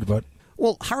board, but.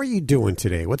 Well, how are you doing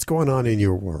today? What's going on in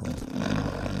your world?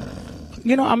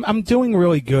 You know, I'm doing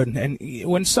really good. And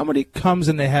when somebody comes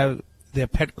and they have their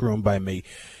pet groomed by me,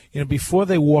 you know, before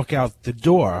they walk out the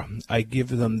door, I give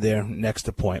them their next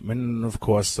appointment. And, of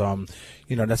course,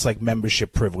 you know, that's like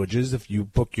membership privileges. If you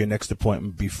book your next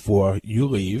appointment before you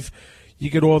leave, you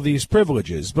get all these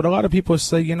privileges. But a lot of people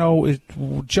say,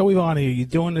 Joey Villani, are you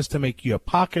doing this to make your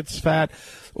pockets fat,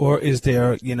 or is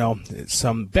there,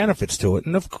 some benefits to it?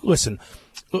 And listen,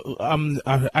 I'm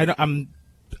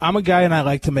a guy and I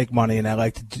like to make money and I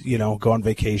like to, go on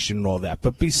vacation and all that.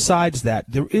 But besides that,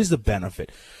 there is a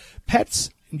benefit.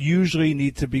 Pets usually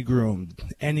need to be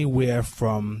groomed anywhere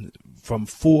from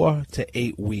 4 to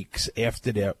 8 weeks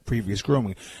after their previous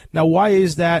grooming. Now, why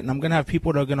is that? And I'm going to have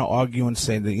people that are going to argue and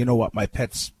say that, my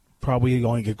pet's probably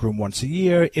only get groomed once a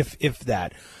year, if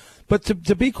that. But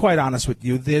to be quite honest with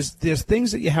you, there's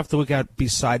things that you have to look at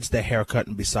besides the haircut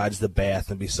and besides the bath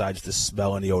and besides the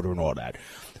smell and the odor and all that.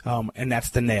 And that's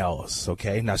the nails,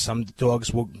 okay? Now, some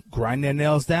dogs will grind their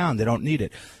nails down. They don't need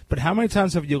it. But how many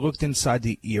times have you looked inside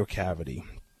the ear cavity?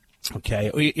 Okay,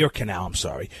 ear canal, I'm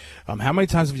sorry. How many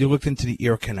times have you looked into the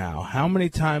ear canal? How many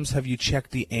times have you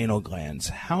checked the anal glands?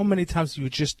 How many times have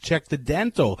you just checked the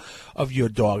dental of your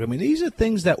dog? I mean, these are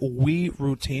things that we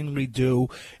routinely do,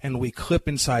 and we clip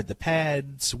inside the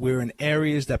pads. We're in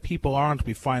areas that people aren't.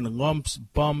 We find lumps,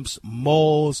 bumps,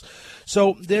 moles.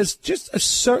 So there's just a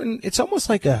certain, it's almost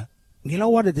like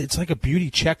it's like a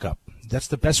beauty checkup. That's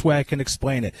the best way I can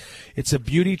explain it. It's a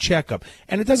beauty checkup.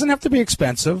 And it doesn't have to be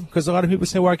expensive, because a lot of people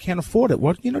say, well, I can't afford it.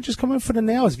 Well, just come in for the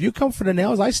nails. If you come for the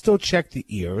nails, I still check the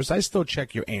ears. I still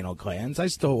check your anal glands. I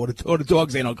still, or the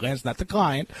dog's anal glands, not the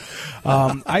client.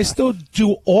 I still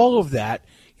do all of that,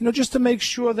 just to make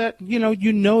sure that,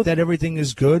 that everything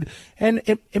is good. And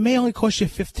it may only cost you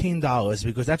 $15,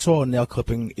 because that's all a nail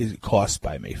clipping cost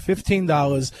by me.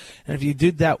 $15. And if you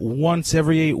did that once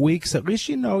every 8 weeks, at least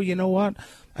you know what?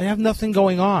 I have nothing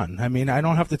going on. I mean, I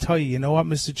don't have to tell you, what,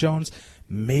 Mr. Jones?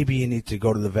 Maybe you need to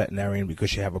go to the veterinarian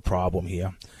because you have a problem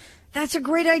here. That's a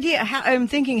great idea. I'm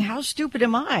thinking, how stupid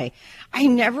am I? I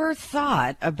never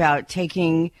thought about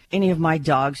taking any of my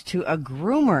dogs to a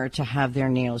groomer to have their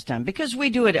nails done, because we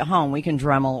do it at home. We can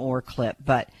Dremel or clip.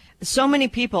 But so many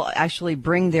people actually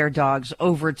bring their dogs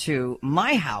over to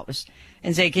my house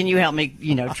and say, can you help me,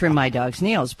 trim my dog's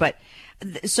nails? But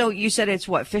so you said it's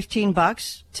what,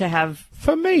 $15 to have?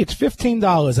 For me, it's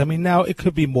 $15. I mean, now it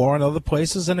could be more in other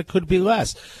places and it could be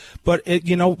less. But,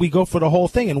 we go for the whole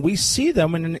thing, and we see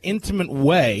them in an intimate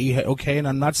way, okay? And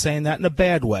I'm not saying that in a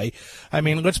bad way. I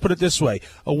mean, let's put it this way.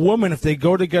 A woman, if they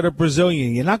go to get a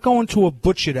Brazilian, you're not going to a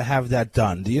butcher to have that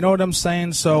done. Do you know what I'm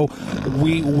saying? So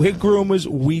we're groomers.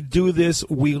 We do this.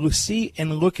 We see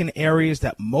and look in areas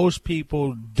that most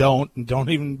people don't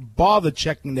even bother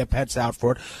checking their pets out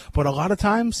for it. But a lot of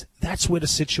times, that's where the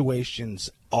situations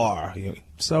are.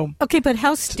 So okay, but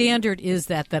how standard is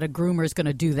that a groomer is going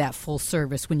to do that full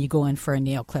service when you go in for a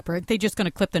nail clipper? Are they just going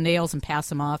to clip the nails and pass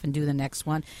them off and do the next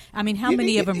one? I mean, how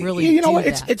many of them really do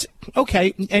that? It's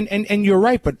okay, and you're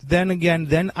right, but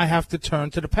then I have to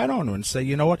turn to the pet owner and say,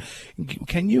 you know what,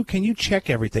 can you check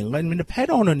everything? I mean, the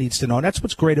pet owner needs to know. And that's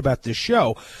what's great about this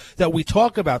show, that we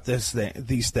talk about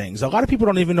these things. A lot of people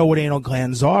don't even know what anal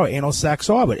glands are, anal sacs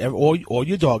are, but all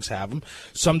your dogs have them.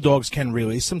 Some dogs can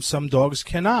release them, some dogs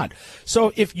cannot.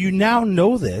 So if you now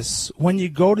know this, when you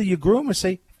go to your groomer,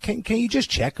 say, can you just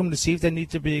check them to see if they need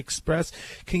to be expressed?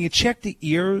 Can you check the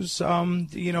ears,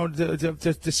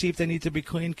 to see if they need to be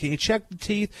cleaned? Can you check the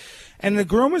teeth? And the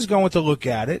groomer's going to look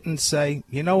at it and say,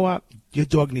 you know what? Your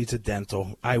dog needs a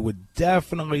dental. I would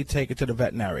definitely take it to the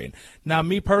veterinarian. Now,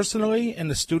 me personally,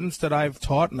 and the students that I've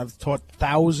taught, and I've taught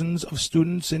thousands of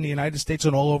students in the United States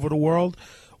and all over the world,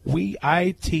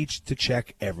 I teach to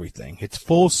check everything. It's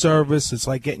full service. It's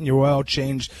like getting your oil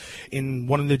changed in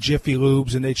one of the Jiffy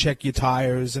Lubes, and they check your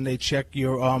tires and they check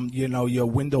your your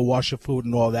window washer fluid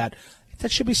and all that.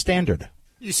 That should be standard.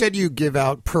 You said you give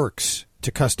out perks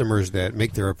to customers that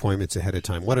make their appointments ahead of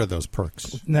time. What are those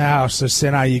perks? Now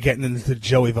you're getting into the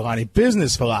Joey Villani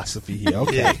business philosophy here.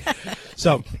 Okay.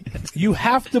 So you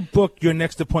have to book your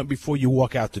next appointment before you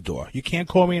walk out the door. You can't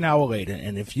call me an hour later.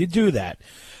 And if you do that,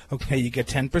 okay, you get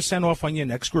 10% off on your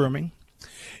next grooming.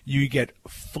 You get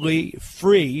free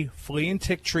flea and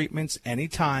tick treatments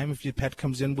anytime if your pet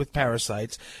comes in with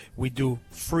parasites. We do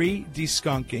free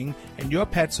deskunking, and your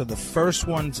pets are the first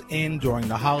ones in during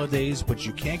the holidays, but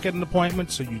you can't get an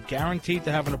appointment, so you're guaranteed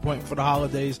to have an appointment for the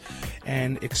holidays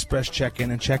and express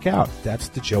check-in and check-out. That's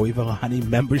the Joey Villani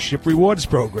Membership Rewards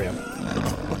Program.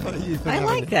 I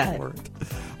like that.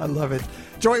 I love it.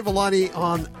 Joey Villani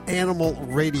on Animal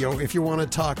Radio. If you want to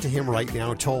talk to him right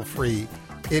now, toll free,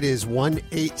 it is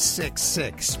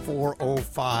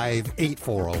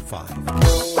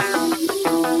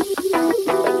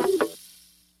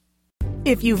 1-866-405-8405.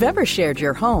 If you've ever shared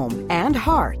your home and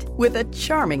heart with a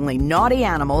charmingly naughty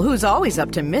animal who's always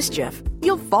up to mischief,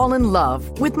 you'll fall in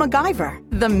love with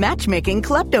MacGyver, the matchmaking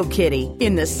klepto kitty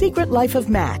in The Secret Life of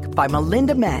Mac by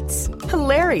Melinda Metz.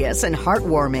 Hilarious and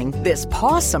heartwarming, this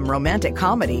pawsome romantic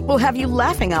comedy will have you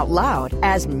laughing out loud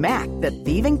as Mac, the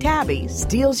thieving tabby,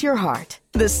 steals your heart.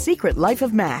 The Secret Life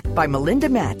of Mac by Melinda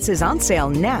Metz is on sale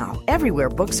now everywhere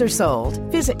books are sold.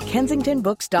 Visit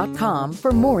KensingtonBooks.com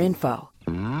for more info.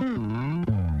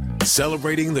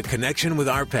 Celebrating the connection with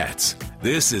our pets.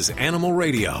 This is Animal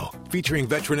Radio, featuring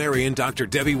veterinarian Dr.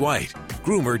 Debbie White,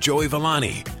 groomer Joey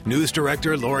Villani, news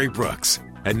director Lori Brooks.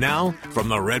 And now, from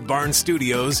the Red Barn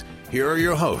Studios, here are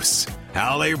your hosts,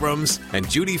 Hal Abrams and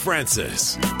Judy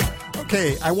Francis.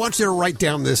 Okay, I want you to write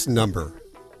down this number.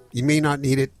 You may not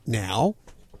need it now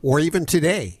or even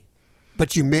today,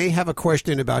 but you may have a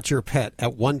question about your pet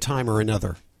at one time or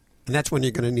another. And that's when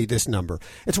you're going to need this number.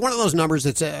 It's one of those numbers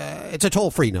that's it's a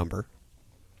toll-free number,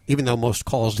 even though most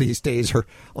calls these days are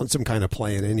on some kind of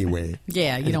plan anyway.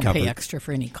 Yeah, you don't pay extra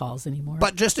for any calls anymore.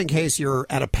 But just in case you're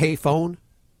at a payphone.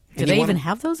 Do they even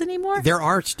have those anymore? There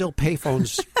are still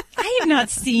payphones. I have not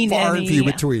seen far any. Far few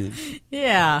between.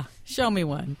 Yeah, show me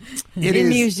one. In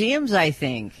museums, I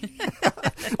think.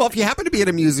 Well, if you happen to be at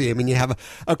a museum and you have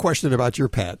a question about your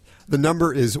pet, the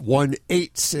number is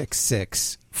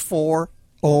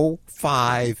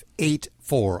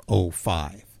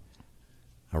 1-866-405-8405.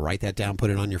 I'll write that down, put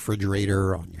it on your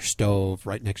refrigerator, on your stove,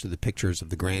 right next to the pictures of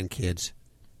the grandkids.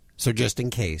 So just in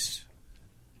case,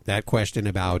 that question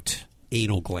about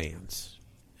anal glands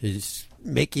is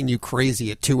making you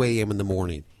crazy at 2 a.m. in the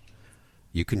morning,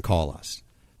 you can call us.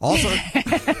 Also,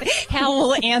 Hal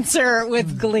will answer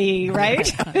with glee,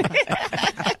 right?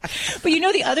 But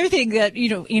the other thing that,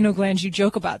 anal glands, you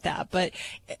joke about that, but,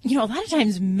 a lot of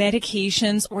times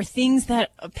medications or things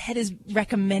that a pet is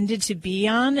recommended to be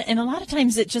on, and a lot of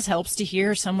times it just helps to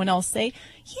hear someone else say,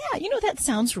 yeah, that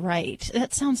sounds right.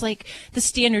 That sounds like the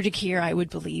standard of care I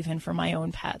would believe in for my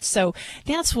own pet. So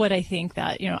that's what I think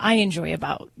that, I enjoy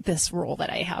about this role that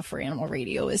I have for Animal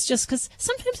Radio is just because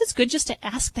sometimes it's good just to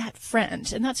ask that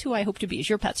friend, and that's who I hope to be, is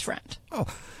your pet's friend. Oh,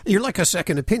 you're like a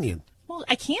second opinion. Well,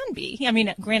 I can be. I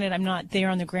mean, granted, I'm not there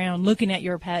on the ground looking at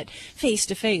your pet face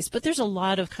to face, but there's a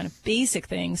lot of kind of basic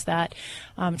things that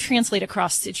translate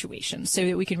across situations so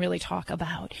that we can really talk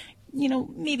about,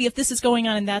 maybe if this is going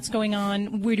on and that's going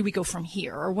on, where do we go from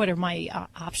here, or what are my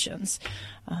options?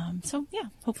 So, yeah,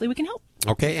 hopefully we can help.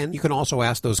 Okay, and you can also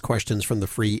ask those questions from the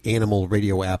free Animal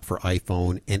Radio app for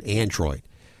iPhone and Android.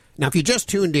 Now, if you just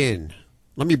tuned in,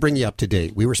 let me bring you up to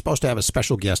date. We were supposed to have a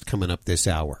special guest coming up this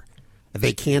hour.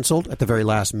 They canceled at the very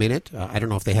last minute. I don't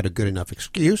know if they had a good enough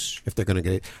excuse, if they're going to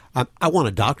get it. I want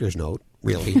a doctor's note,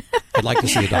 really. I'd like to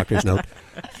see a doctor's note.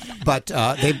 But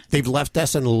they've left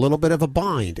us in a little bit of a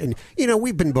bind. And,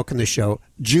 we've been booking the show.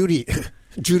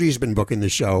 Judy's been booking the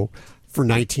show for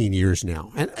 19 years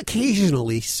now. And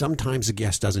occasionally, sometimes a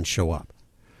guest doesn't show up.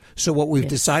 So what we've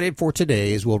decided for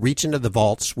today is we'll reach into the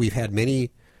vaults. We've had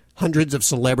many hundreds of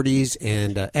celebrities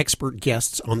and expert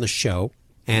guests on the show.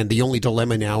 And the only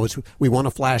dilemma now is we want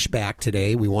to flash back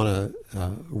today. We want to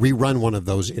rerun one of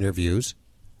those interviews,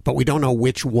 but we don't know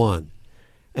which one.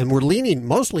 And we're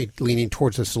mostly leaning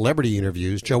towards the celebrity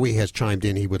interviews. Joey has chimed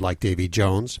in. He would like Davy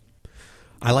Jones.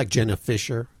 I like Jenna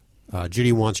Fisher.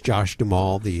 Judy wants Josh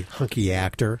Duhamel, the hunky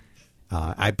actor.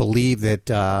 I believe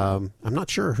that I'm not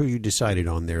sure who you decided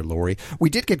on there, Lori. We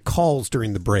did get calls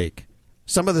during the break.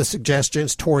 Some of the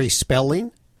suggestions, Tori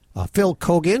Spelling. Phil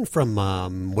Kogan from,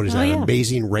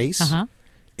 Amazing Race. Uh-huh.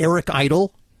 Eric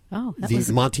Idle. Oh,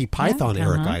 the Monty Python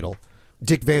Eric Idle.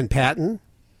 Dick Van Patten.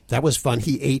 That was fun.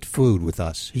 He ate food with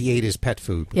us. He ate his pet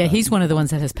food. Yeah, he's one of the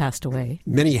ones that has passed away.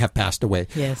 Many have passed away.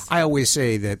 Yes. I always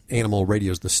say that Animal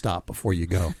Radio is the stop before you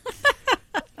go.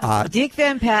 Dick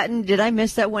Van Patten, did I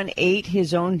miss that one, ate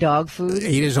his own dog food?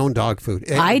 Ate his own dog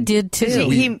food. I did, too.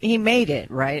 He made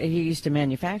it, right? He used to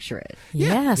manufacture it.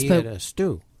 Yes, he but ate a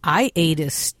stew. I ate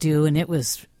a stew, and it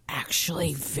was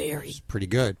actually pretty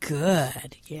good.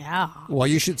 Good, yeah. Well,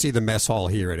 you should see the mess hall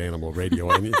here at Animal Radio.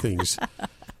 Anything's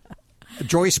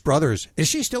Joyce Brothers. Is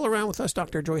she still around with us,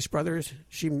 Dr. Joyce Brothers?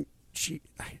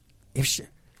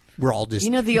 We're all just...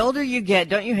 the older you get,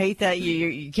 don't you hate that?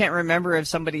 You can't remember if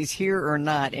somebody's here or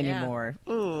not anymore.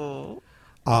 Yeah. Ooh.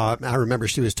 I remember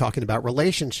she was talking about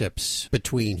relationships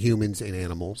between humans and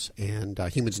animals, and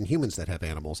humans that have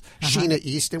animals. Sheena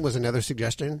Easton was another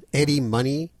suggestion. Eddie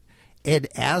Money, Ed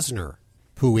Asner,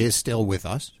 who is still with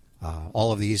us.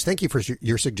 All of these. Thank you for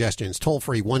your suggestions. Toll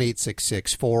free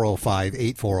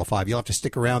 1-866-405-8405. You'll have to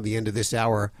stick around the end of this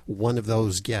hour. One of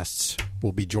those guests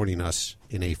will be joining us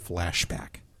in a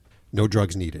flashback. No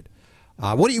drugs needed.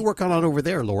 What are you working on over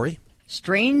there, Lori?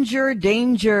 Stranger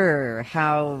danger.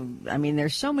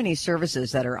 There's so many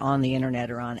services that are on the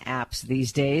internet or on apps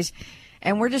these days,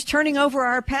 and we're just turning over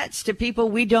our pets to people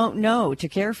we don't know to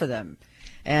care for them.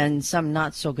 And some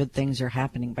not so good things are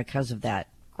happening because of that.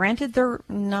 Granted, they're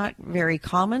not very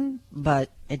common, but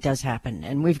it does happen.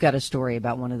 And we've got a story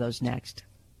about one of those next.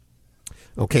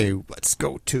 Okay, let's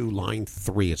go to line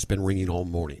 3. It's been ringing all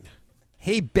morning.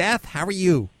 Hey, Beth, how are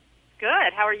you?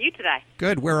 Good. How are you today?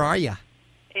 Good. Where are you?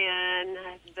 In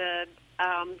the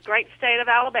great state of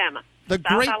Alabama.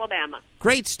 Alabama.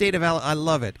 Great state of Alabama. I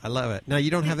love it. I love it. Now,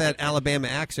 you don't have that Alabama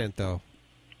accent, though.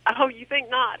 Oh, you think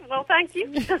not? Well, thank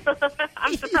you.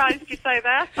 I'm surprised you say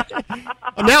that.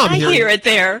 Now I hear it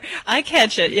there. I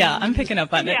catch it. Yeah, I'm picking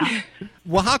up on it.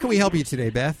 Well, how can we help you today,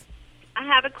 Beth? I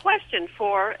have a question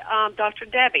for Dr.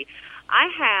 Debbie. I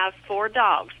have 4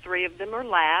 dogs. 3 of them are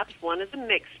labs. 1 is a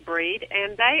mixed breed,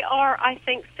 and they are, I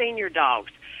think, senior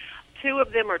dogs. 2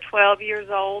 of them are 12 years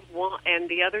old, and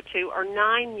the other 2 are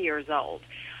 9 years old.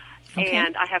 Okay.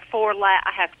 And I have 3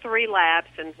 labs,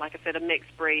 and like I said, a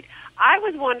mixed breed. I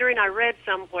was wondering, I read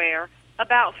somewhere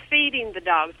about feeding the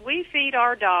dogs. We feed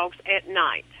our dogs at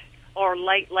night or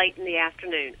late in the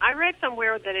afternoon. I read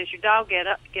somewhere that as your dog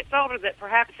gets older, that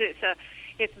perhaps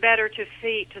it's better to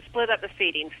split up the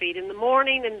feeding. Feed in the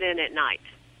morning and then at night.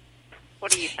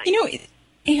 What do you think?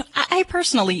 I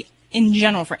personally, in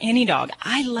general, for any dog,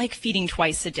 I like feeding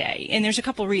twice a day. And there's a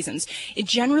couple reasons. It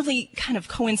generally kind of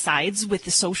coincides with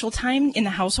the social time in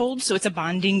the household. So it's a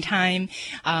bonding time.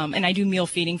 And I do meal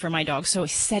feeding for my dog. So I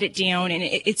set it down, and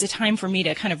it's a time for me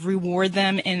to kind of reward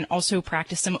them and also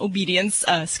practice some obedience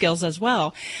skills as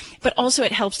well. But also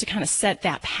it helps to kind of set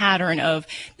that pattern of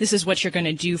this is what you're going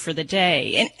to do for the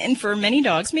day. And for many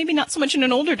dogs, maybe not so much in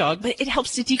an older dog, but it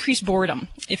helps to decrease boredom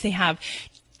if they have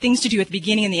things to do at the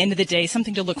beginning and the end of the day,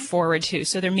 something to look forward to,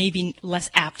 so they're maybe less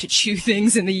apt to chew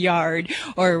things in the yard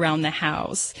or around the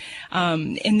house.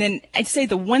 And then I'd say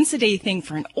the once-a-day thing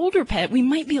for an older pet, we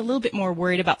might be a little bit more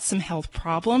worried about some health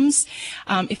problems.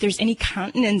 If there's any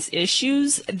continence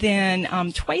issues, then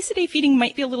twice-a-day feeding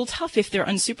might be a little tough if they're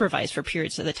unsupervised for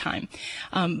periods of the time.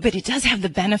 But it does have the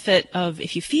benefit of,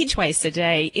 if you feed twice a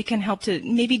day, it can help to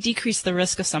maybe decrease the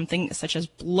risk of something such as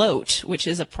bloat, which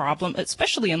is a problem,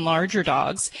 especially in larger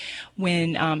dogs.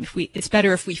 When it's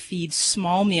better if we feed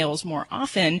small meals more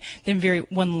often than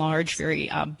one large, very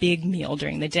big meal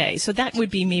during the day. So that would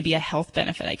be maybe a health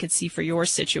benefit I could see for your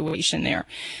situation there.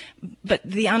 But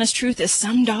the honest truth is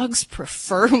some dogs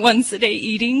prefer once-a-day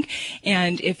eating,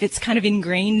 and if it's kind of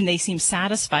ingrained and they seem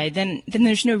satisfied, then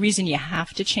there's no reason you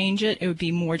have to change it. It would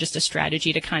be more just a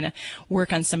strategy to kind of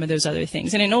work on some of those other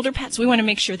things. And in older pets, we want to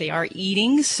make sure they are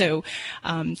eating, so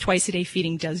twice-a-day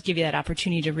feeding does give you that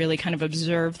opportunity to really kind of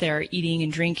observe their eating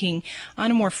and drinking on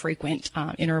a more frequent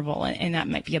interval, and that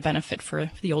might be a benefit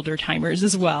for the older timers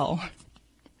as well.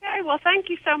 Okay, well, thank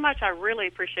you so much. I really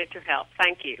appreciate your help.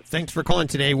 Thank you. Thanks for calling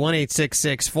today,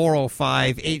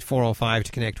 1-866-405-8405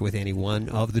 to connect with any one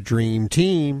of the Dream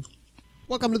Team.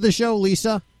 Welcome to the show,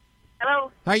 Lisa.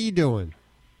 Hello. How are you doing?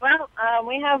 Well,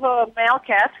 we have a male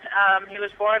cat. He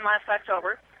was born last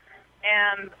October,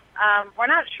 and we're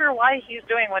not sure why he's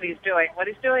doing what he's doing. What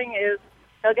he's doing is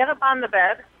he'll get up on the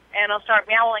bed, and he'll start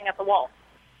meowing at the wall.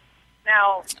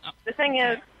 Now, the thing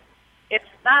is, it's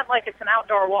not like it's an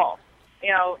outdoor wall.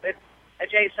 It's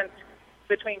adjacent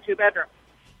between 2 bedrooms.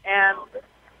 And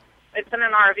it's in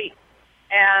an RV.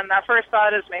 And our first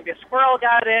thought is maybe a squirrel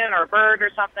got in or a bird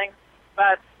or something.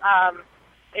 But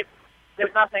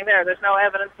there's nothing there. There's no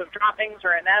evidence of droppings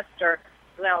or a nest or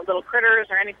little critters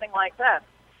or anything like that.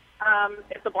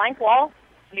 It's a blank wall.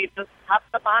 He just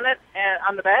hops up on it and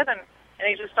on the bed, and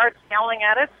he just starts yelling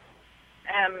at it.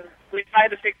 And we tried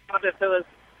to figure out if there was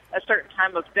a certain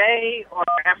time of day or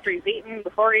after he's eaten,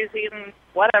 before he's eaten,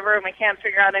 whatever, and we can't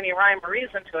figure out any rhyme or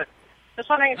reason to it. Just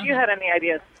wondering if you had any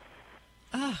ideas.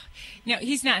 No,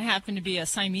 he's not happened to be a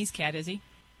Siamese cat, is he?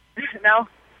 No,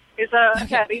 he's a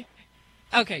tabby.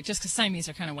 Okay, just because Siamese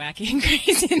are kind of wacky and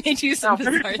crazy and they do some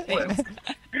bizarre things.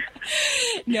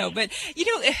 No, but,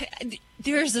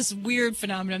 there's this weird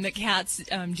phenomenon that cats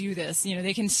do this.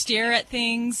 They can stare at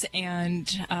things and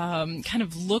kind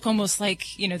of look almost like,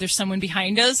 there's someone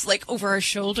behind us, like over our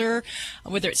shoulder,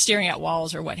 whether it's staring at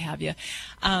walls or what have you.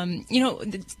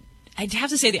 I'd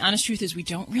have to say the honest truth is we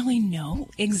don't really know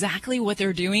exactly what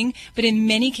they're doing, but in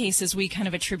many cases we kind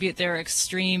of attribute their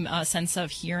extreme sense of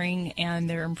hearing and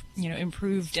their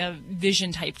improved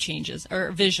vision type changes,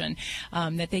 or vision,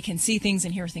 that they can see things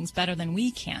and hear things better than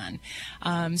we can.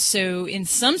 So in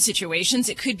some situations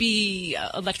it could be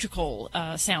electrical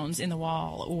sounds in the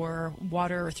wall or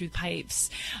water through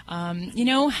pipes.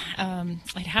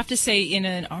 I'd have to say in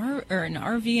an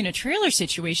RV and a trailer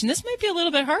situation, this might be a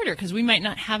little bit harder because we might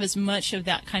not have as much of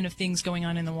that kind of things going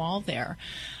on in the wall there.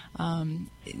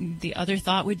 The other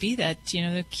thought would be that,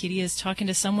 the kitty is talking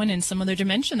to someone in some other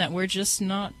dimension that we're just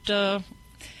not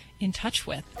in touch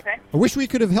with. Okay. I wish we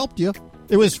could have helped you.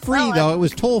 It was free, though. It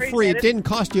was toll-free. It didn't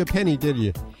cost you a penny, did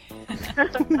you?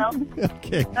 No.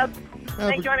 Okay.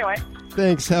 Thank you anyway.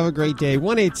 Thanks. Have a great day.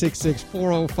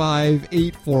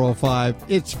 1-866-405-8405.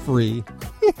 It's free.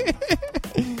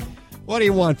 What do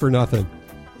you want for nothing?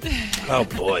 Oh,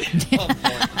 boy.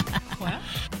 Well,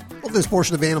 this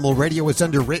portion of Animal Radio is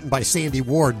underwritten by Sandy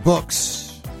Ward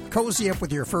Books. Cozy up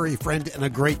with your furry friend and a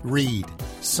great read.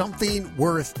 Something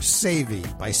Worth Saving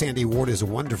by Sandy Ward is a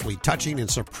wonderfully touching and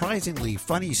surprisingly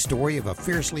funny story of a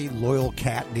fiercely loyal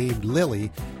cat named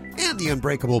Lily and the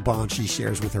unbreakable bond she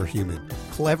shares with her human.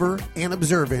 Clever and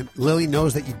observant, Lily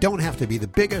knows that you don't have to be the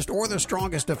biggest or the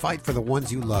strongest to fight for the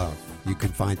ones you love. You can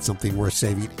find Something Worth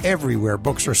Saving everywhere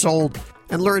books are sold,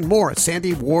 and learn more at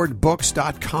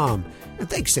sandywardbooks.com. And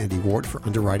thanks, Sandy Ward, for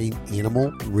underwriting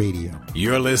Animal Radio.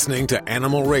 You're listening to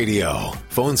Animal Radio.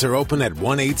 Phones are open at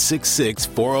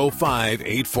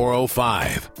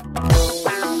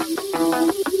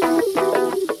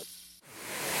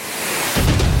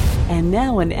 1-866-405-8405. And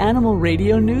now an Animal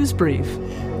Radio news brief.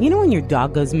 You know when your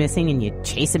dog goes missing and you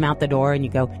chase him out the door and you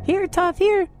go, "Here, Tough,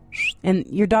 here." And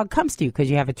your dog comes to you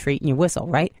because you have a treat and you whistle,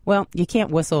 right? Well, you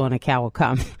can't whistle and a cow will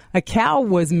come. A cow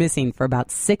was missing for about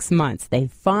 6 months. They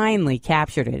finally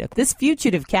captured it. This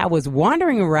fugitive cow was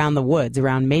wandering around the woods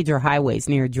around major highways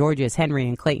near Georgia's Henry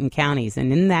and Clayton counties.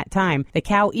 And in that time, the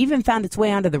cow even found its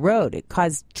way onto the road. It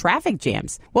caused traffic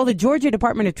jams. Well, the Georgia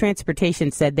Department of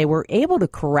Transportation said they were able to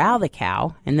corral the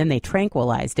cow, and then they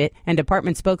tranquilized it. And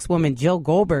Department spokeswoman Jill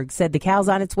Goldberg said the cow's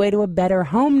on its way to a better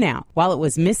home now. While it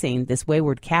was missing, this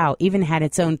wayward cow even had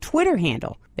its own Twitter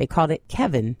handle. They called it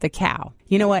Kevin the Cow.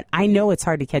 You know what? I know it's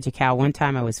hard to catch a cow. One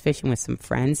time I was fishing with some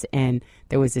friends and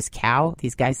there was this cow.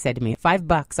 These guys said to me,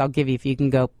 $5 I'll give you if you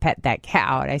can go pet that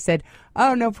cow. And I said,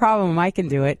 oh, no problem. I can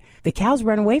do it. The cows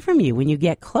run away from you when you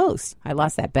get close. I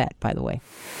lost that bet, by the way.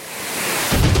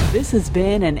 This has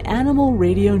been an Animal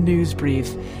Radio news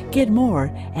brief. Get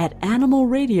more at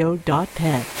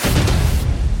animalradio.pet.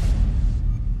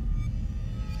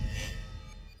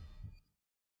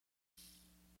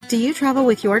 Do you travel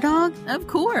with your dog? Of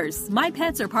course. My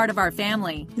pets are part of our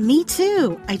family. Me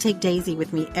too. I take Daisy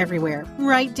with me everywhere.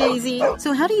 Right, Daisy?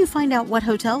 So how do you find out what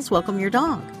hotels welcome your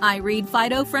dog? I read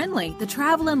Fido Friendly, the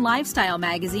travel and lifestyle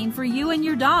magazine for you and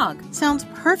your dog. Sounds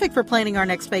perfect for planning our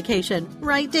next vacation.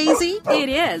 Right, Daisy? It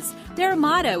is. Their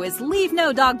motto is leave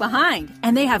no dog behind,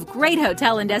 and they have great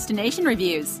hotel and destination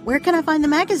reviews. Where can I find the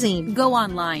magazine? Go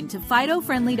online to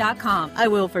FidoFriendly.com. I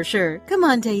will for sure. Come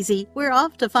on, Daisy. We're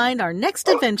off to find our next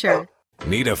adventure.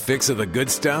 Need a fix of the good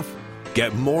stuff?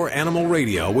 Get more Animal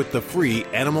Radio with the free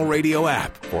Animal Radio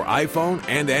app for iPhone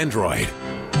and Android.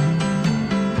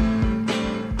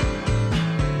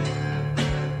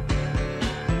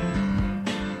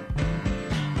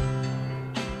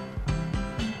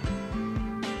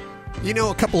 You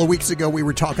know, a couple of weeks ago we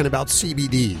were talking about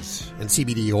CBDs and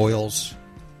CBD oils.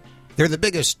 They're the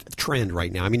biggest trend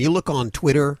right now. I mean, you look on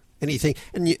Twitter, anything,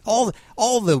 and all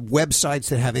the websites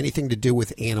that have anything to do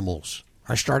with animals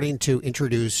are starting to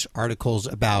introduce articles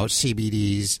about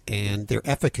CBDs and their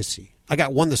efficacy. I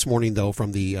got one this morning, though,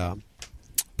 from the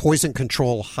Poison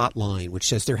Control Hotline, which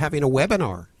says they're having a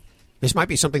webinar. This might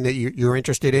be something that you're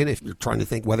interested in if you're trying to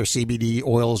think whether CBD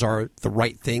oils are the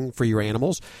right thing for your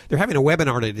animals. They're having a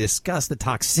webinar to discuss the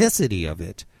toxicity of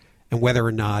it and whether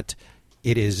or not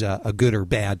it is a good or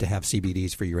bad to have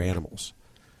CBDs for your animals.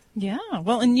 Yeah,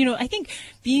 well, and I think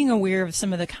being aware of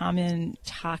some of the common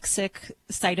toxic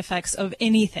side effects of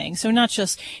anything, so not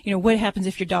just, what happens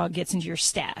if your dog gets into your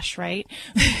stash, right?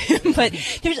 But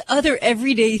there's other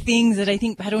everyday things that I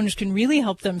think pet owners can really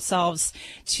help themselves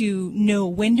to know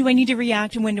when do I need to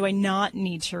react and when do I not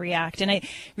need to react. And I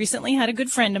recently had a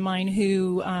good friend of mine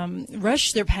who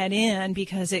rushed their pet in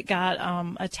because it got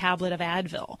a tablet of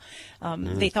Advil,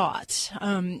 they thought,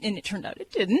 and it turned out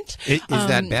it didn't. Is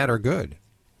that bad or good?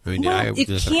 I mean,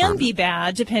 it can be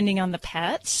bad depending on the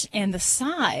pet and the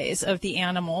size of the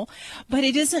animal, but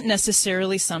it isn't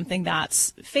necessarily something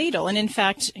that's fatal. And in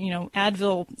fact,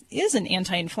 Advil is an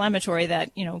anti-inflammatory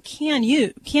that,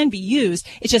 can be used.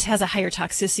 It just has a higher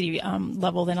toxicity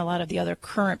level than a lot of the other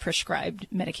current prescribed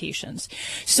medications.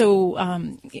 So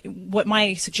what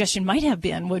my suggestion might have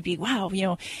been would be, wow,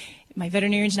 my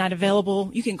veterinarian's not available.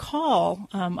 You can call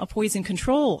a poison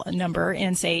control number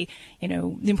and say,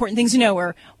 the important things to know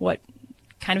are what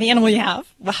kind of animal you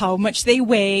have, how much they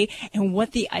weigh, and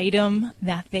what the item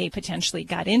that they potentially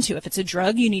got into. If it's a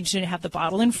drug, you need to have the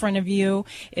bottle in front of you.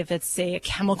 If it's, say, a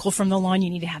chemical from the lawn, you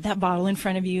need to have that bottle in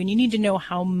front of you. And you need to know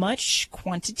how much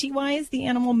quantity-wise the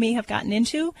animal may have gotten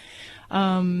into.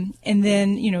 And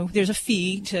then, there's a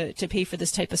fee to pay for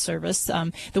this type of service.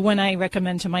 The one I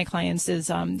recommend to my clients is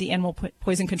the Animal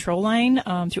Poison Control Line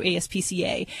through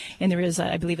ASPCA. And there is,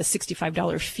 I believe, a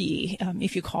 $65 fee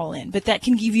if you call in. But that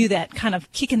can give you that kind of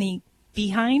kick in the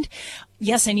behind.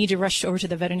 Yes, I need to rush over to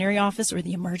the veterinary office or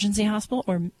the emergency hospital,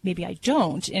 or maybe I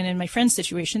don't. And in my friend's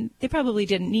situation, they probably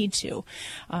didn't need to.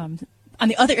 On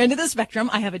the other end of the spectrum,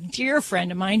 I have a dear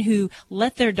friend of mine who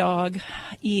let their dog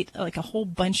eat like a whole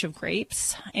bunch of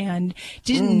grapes and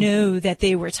didn't know that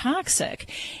they were toxic,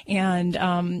 and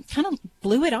kind of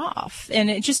blew it off. And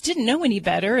it just didn't know any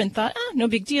better and thought, no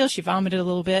big deal. She vomited a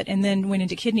little bit and then went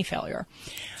into kidney failure.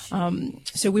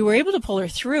 So we were able to pull her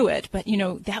through it, but,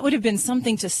 that would have been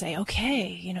something to say,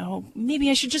 okay,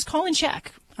 maybe I should just call and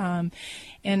check.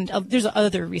 And there's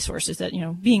other resources that,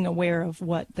 being aware of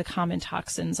what the common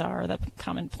toxins are, the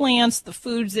common plants, the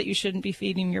foods that you shouldn't be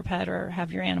feeding your pet or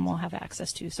have your animal have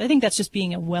access to. So I think that's just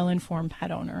being a well-informed pet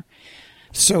owner.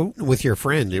 So with your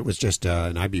friend, it was just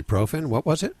an ibuprofen. What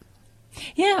was it?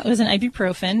 Yeah, it was an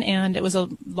ibuprofen, and it was a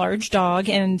large dog,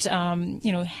 and,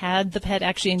 had the pet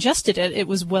actually ingested it, it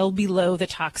was well below the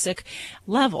toxic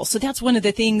level. So that's one of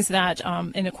the things that,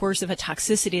 in the course of a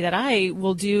toxicity that I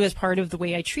will do as part of the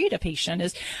way I treat a patient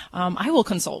is, I will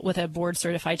consult with a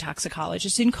board-certified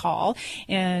toxicologist and call,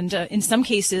 and in some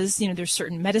cases, there's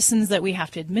certain medicines that we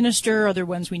have to administer, other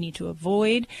ones we need to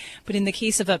avoid. But in the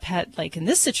case of a pet, like in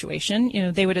this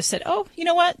situation, they would have said, oh, you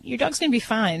know what, your dog's going to be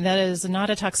fine. That is not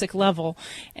a toxic level.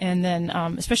 And then,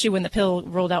 especially when the pill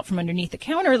rolled out from underneath the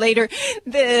counter later,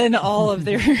 then all of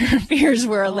their fears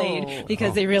were allayed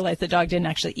because they realized the dog didn't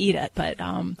actually eat it. But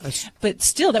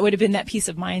still, that would have been that peace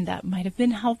of mind that might have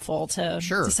been helpful to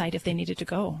decide if they needed to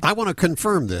go. I want to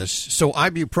confirm this. So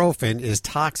ibuprofen is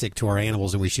toxic to our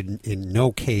animals, and we should, in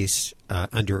no case,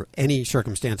 under any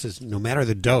circumstances, no matter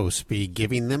the dose, be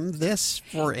giving them this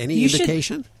for any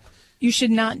indication? You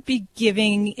should not be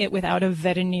giving it without a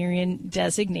veterinarian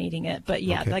designating it. But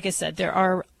like I said, there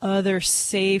are other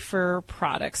safer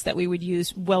products that we would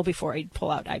use well before I pull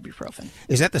out ibuprofen.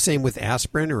 Is that the same with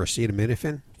aspirin or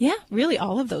acetaminophen? Yeah, really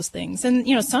all of those things. And,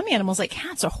 some animals like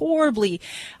cats are horribly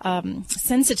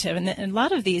sensitive. And a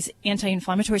lot of these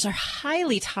anti-inflammatories are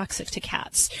highly toxic to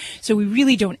cats. So we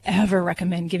really don't ever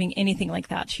recommend giving anything like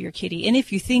that to your kitty. And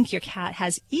if you think your cat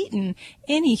has eaten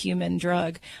any human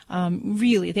drug,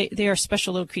 really, they are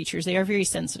special little creatures. They are very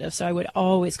sensitive. So I would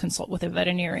always consult with a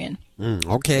veterinarian.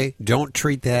 Okay. Don't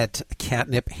treat that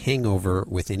catnip hangover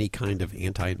with any kind of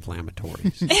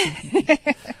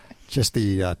anti-inflammatories. Just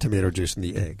the tomato juice and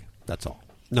the egg. That's all.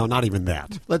 No, not even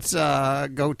that. Let's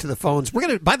go to the phones.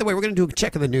 By the way, we're going to do a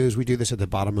check of the news. We do this at the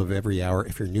bottom of every hour.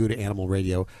 If you're new to Animal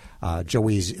Radio,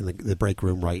 Joey's in the break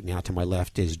room right now. To my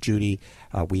left is Judy.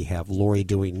 We have Lori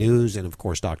doing news, and of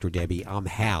course, Dr. Debbie. I'm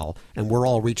Hal, and we're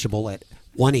all reachable at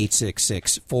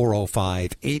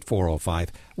 1-866-405-8405.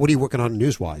 What are you working on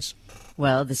news-wise?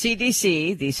 Well, the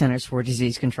CDC, the Centers for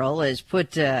Disease Control, has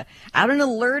put out an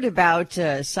alert about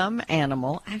some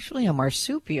animal, actually a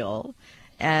marsupial,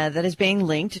 that is being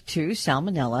linked to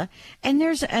salmonella. And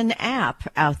there's an app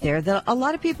out there that a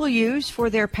lot of people use for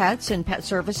their pets and pet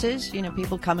services.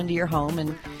 People come into your home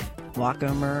and walk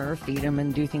them or feed them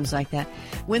and do things like that.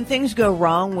 When things go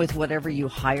wrong with whatever you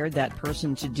hired that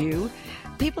person to do,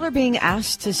 people are being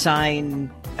asked to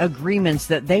sign agreements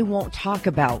that they won't talk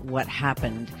about what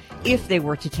happened if they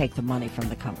were to take the money from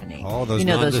the company. Oh, those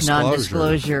those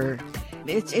non-disclosure.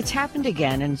 It's happened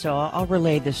again, and so I'll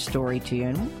relay this story to you,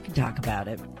 and we can talk about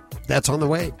it. That's on the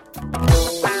way.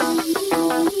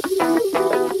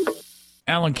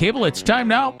 Alan Cable, it's time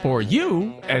now for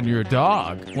you and your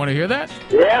dog. Want to hear that?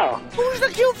 Yeah. Who's the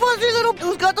cute fuzzy little...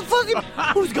 Who's got the fuzzy...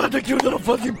 Who's got the cute little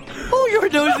fuzzy... Oh, your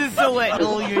nose is so wet.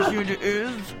 Oh, yes, it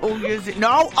is. Oh, yes, it...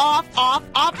 No, off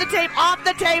the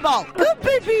table. Good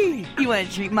baby. You want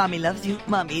a treat? Mommy loves you.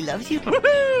 Mommy loves you.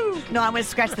 Woohoo! No, I'm going to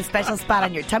scratch the special spot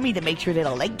on your tummy to make sure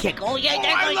little leg kick. Oh, yeah.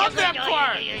 I love that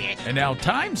part. And now,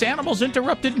 Times Animals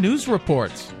Interrupted news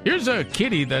reports. Here's a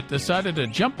kitty that decided to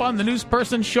jump on the news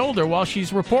person's shoulder while she's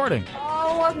reporting.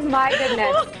 Oh, my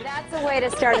goodness. That's a way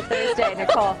to start a Thursday,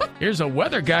 Nicole. Here's a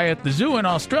weather guy at the zoo in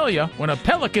Australia when a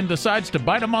pelican decides to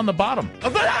bite him on the bottom. Do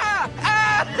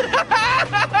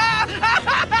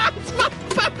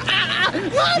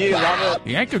you love it?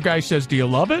 The anchor guy says, do you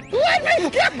love it? Do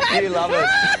you love it?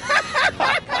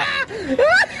 I'm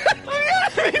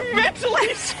going to be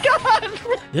mentally scarred.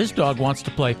 This dog wants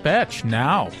to play fetch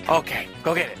now. Okay,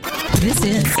 go get it. This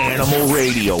is Animal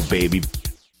Radio, baby.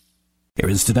 Here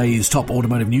is today's top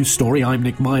automotive news story. I'm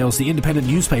Nick Miles. The independent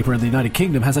newspaper in the United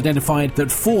Kingdom has identified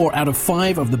that 4 out of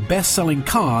 5 of the best-selling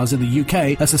cars in the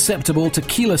UK are susceptible to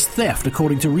keyless theft,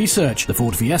 according to research. The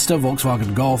Ford Fiesta,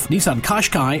 Volkswagen Golf, Nissan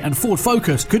Qashqai and Ford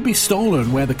Focus could be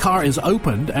stolen where the car is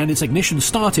opened and its ignition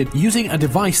started using a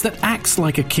device that acts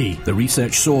like a key. The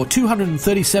research saw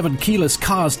 237 keyless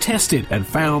cars tested and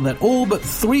found that all but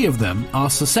 3 of them are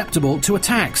susceptible to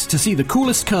attacks. To see the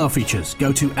coolest car features,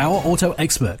 go to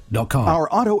ourautoexpert.com. Our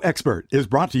Auto Expert is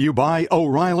brought to you by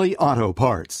O'Reilly Auto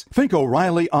Parts. Think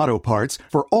O'Reilly Auto Parts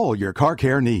for all your car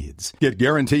care needs. Get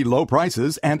guaranteed low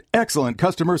prices and excellent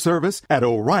customer service at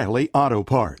O'Reilly Auto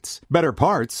Parts. Better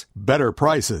parts, better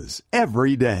prices,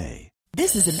 every day.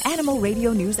 This is an Animal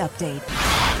Radio News Update.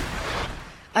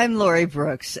 I'm Lori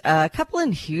Brooks. A couple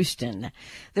in Houston,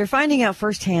 they're finding out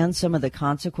firsthand some of the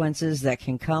consequences that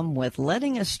can come with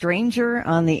letting a stranger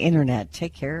on the internet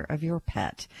take care of your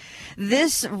pet.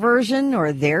 This version,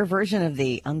 or their version of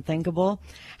the unthinkable,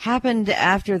 happened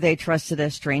after they trusted a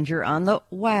stranger on the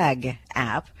WAG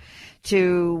app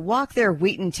to walk their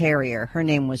Wheaton Terrier. Her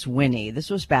name was Winnie. This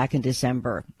was back in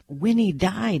December. Winnie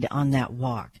died on that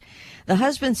walk. The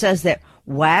husband says that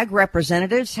WAG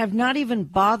representatives have not even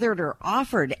bothered or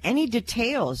offered any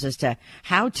details as to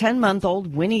how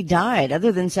 10-month-old Winnie died,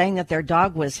 other than saying that their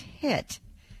dog was hit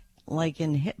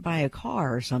by a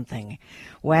car or something.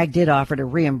 WAG did offer to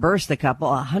reimburse the couple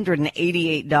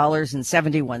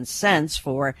 $188.71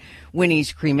 for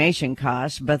Winnie's cremation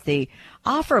costs, but the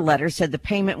offer letter said the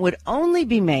payment would only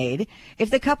be made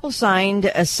if the couple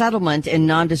signed a settlement and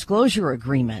non-disclosure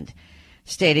agreement,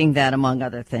 stating that, among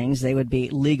other things, they would be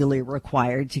legally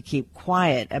required to keep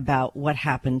quiet about what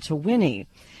happened to Winnie.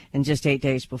 And just 8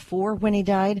 days before Winnie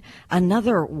died,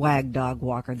 another WAG dog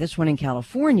walker, this one in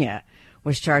California,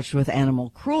 was charged with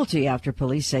animal cruelty after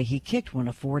police say he kicked one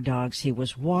of 4 dogs he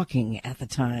was walking at the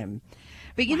time.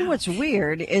 But you know what's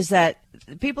weird is that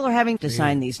people are having to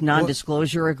sign these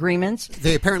non-disclosure agreements.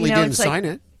 They apparently didn't sign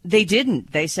it. They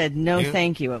didn't. They said, no,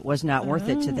 thank you. It was not worth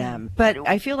it to them. But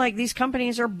I feel like these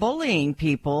companies are bullying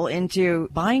people into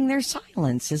buying their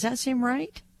silence. Does that seem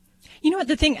right? You know what,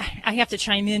 the thing, I have to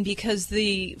chime in because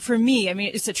for me, I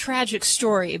mean, it's a tragic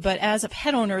story, but as a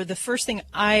pet owner, the first thing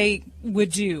I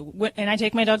would do, and I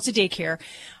take my dogs to daycare,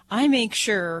 I make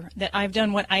sure that I've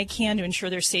done what I can to ensure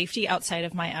their safety outside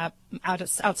of my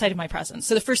presence.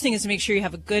 So the first thing is to make sure you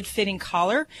have a good fitting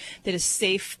collar that is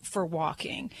safe for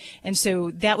walking. And so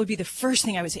that would be the first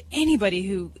thing I would say. Anybody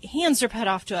who hands their pet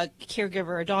off to a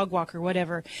caregiver, a dog walker,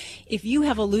 whatever, if you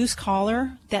have a loose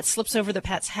collar that slips over the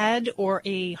pet's head or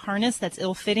a harness that's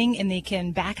ill-fitting and they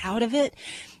can back out of it,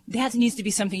 that needs to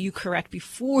be something you correct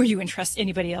before you entrust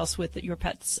anybody else with your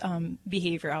pet's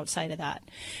behavior outside of that.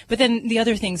 But then the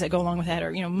other things that go along with that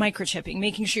are, microchipping,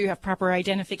 making sure you have proper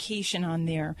identification on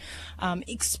there,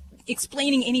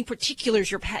 explaining any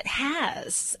particulars your pet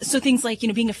has. So things like,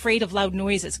 being afraid of loud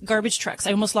noises, garbage trucks.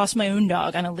 I almost lost my own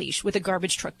dog on a leash with a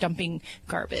garbage truck dumping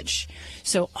garbage.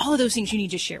 So all of those things you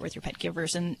need to share with your pet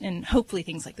givers, and hopefully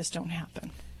things like this don't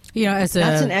happen. That's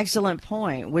an excellent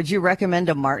point. Would you recommend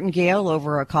a martingale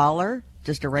over a collar?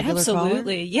 Just a regular collar?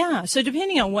 Absolutely, yeah. So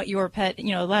depending on what your pet,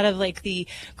 a lot of like the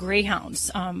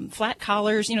greyhounds, flat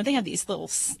collars, they have these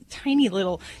tiny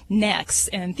little necks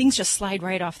and things just slide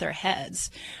right off their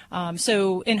heads.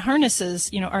 So in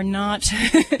harnesses, are not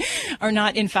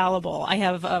infallible. I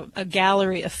have a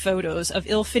gallery of photos of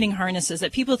ill-fitting harnesses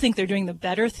that people think they're doing the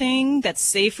better thing, that's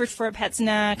safer for a pet's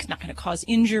neck, not going to cause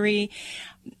injury.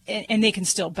 And they can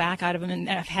still back out of them. And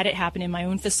I've had it happen in my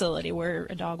own facility where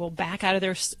a dog will back out of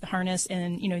their harness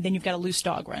and, then you've got a loose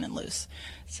dog running loose.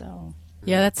 So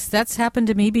Yeah, that's happened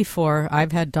to me before.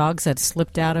 I've had dogs that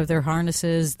slipped out of their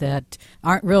harnesses that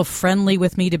aren't real friendly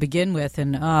with me to begin with,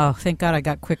 and thank God I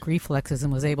got quick reflexes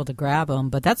and was able to grab them.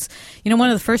 But that's, one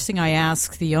of the first thing I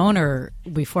ask the owner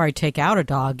before I take out a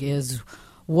dog is,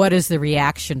 what is the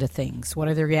reaction to things? What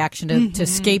are the reaction to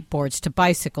skateboards, to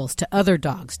bicycles, to other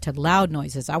dogs, to loud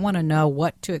noises? I want to know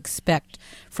what to expect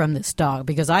from this dog,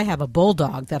 because I have a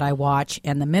bulldog that I watch,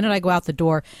 and the minute I go out the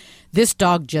door, this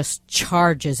dog just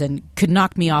charges and could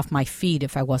knock me off my feet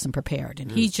if I wasn't prepared.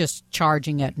 And he's just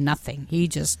charging at nothing. He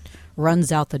just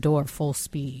runs out the door full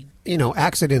speed.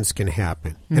 Accidents can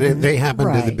happen, and they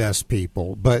happen to the best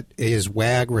people. But is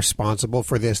WAG responsible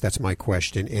for this? That's my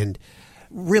question. And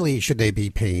really, should they be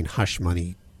paying hush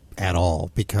money at all?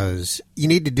 Because you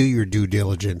need to do your due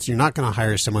diligence. You're not going to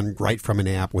hire someone right from an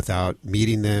app without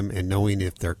meeting them and knowing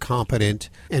if they're competent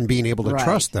and being able to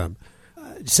trust them.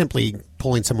 Simply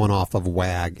pulling someone off of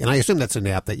WAG, and I assume that's an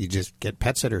app that you just get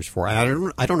pet sitters for. I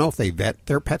don't know if they vet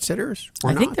their pet sitters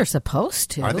or not. I think they're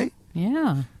supposed to. Are they?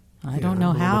 Yeah. I don't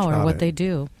know how or what they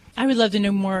do. I would love to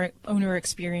know more pet owner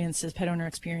experiences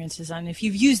on if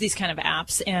you've used these kind of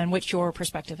apps and what your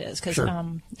perspective is, because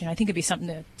I think it'd be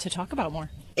something to talk about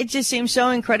more. It just seems so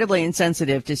incredibly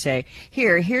insensitive to say,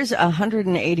 here's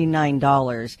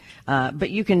 $189, but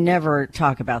you can never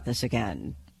talk about this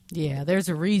again. Yeah, there's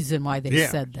a reason why they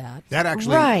said that. That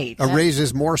actually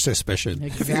raises more suspicion.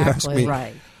 Exactly,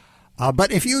 right.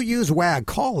 But if you use WAG,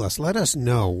 call us. Let us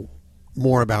know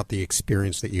more about the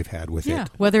experience that you've had with it.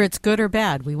 Whether it's good or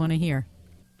bad, we want to hear.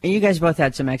 You guys both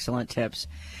had some excellent tips.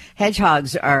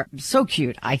 Hedgehogs are so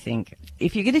cute, I think.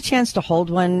 If you get a chance to hold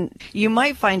one, you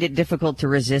might find it difficult to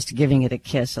resist giving it a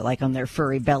kiss, like on their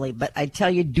furry belly. But I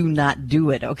tell you, do not do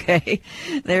it, okay?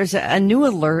 There's a new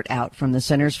alert out from the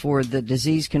Centers for the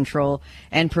Disease Control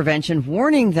and Prevention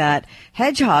warning that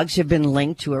hedgehogs have been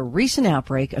linked to a recent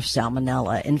outbreak of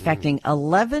salmonella, infecting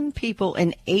 11 people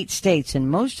in 8 states, and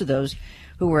most of those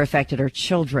who were affected are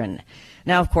children.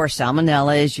 Now, of course,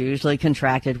 salmonella is usually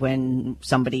contracted when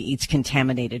somebody eats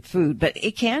contaminated food, but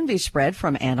it can be spread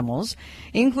from animals,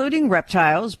 including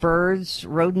reptiles, birds,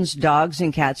 rodents, dogs,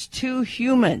 and cats, to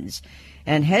humans.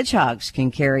 And hedgehogs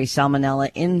can carry salmonella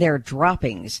in their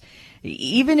droppings.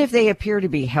 Even if they appear to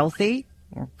be healthy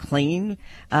or clean,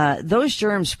 those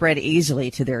germs spread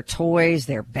easily to their toys,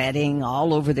 their bedding,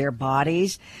 all over their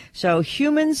bodies. So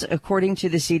humans, according to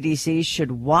the CDC,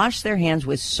 should wash their hands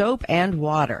with soap and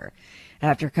water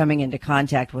after coming into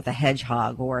contact with a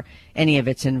hedgehog or any of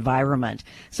its environment.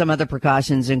 Some other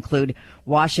precautions include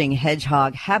washing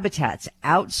hedgehog habitats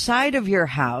outside of your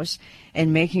house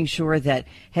and making sure that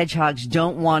hedgehogs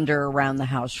don't wander around the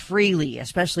house freely,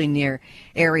 especially near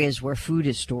areas where food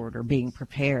is stored or being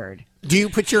prepared. Do you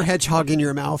put your hedgehog in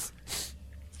your mouth?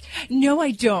 No,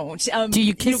 I don't. Do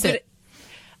you kiss it?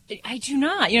 I do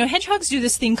not. Hedgehogs do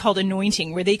this thing called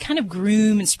anointing, where they kind of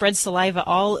groom and spread saliva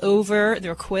all over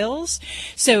their quills.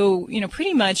 So,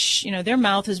 pretty much, their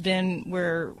mouth has been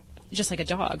where, just like a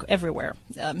dog, everywhere.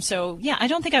 I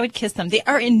don't think I would kiss them. They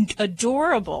are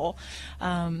adorable.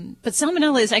 But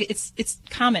salmonella it's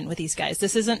common with these guys.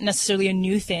 This isn't necessarily a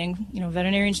new thing.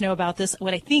 Veterinarians know about this.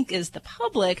 What I think is the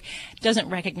public doesn't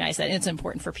recognize that. It's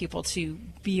important for people to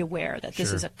be aware that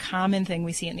this is a common thing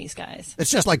we see in these guys. It's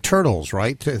just like turtles,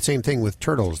 right? The same thing with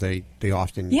turtles. They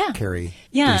often carry.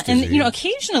 Yeah, and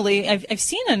occasionally I've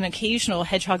seen an occasional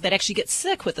hedgehog that actually gets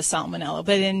sick with the salmonella,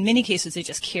 but in many cases they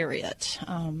just carry it.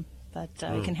 But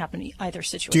it can happen in either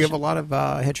situation. Do you have a lot of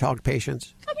hedgehog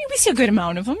patients? I mean, we see a good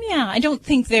amount of them, yeah. I don't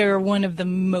think they're one of the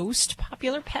most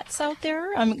popular pets out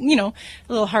there. A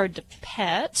little hard to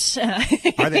pet.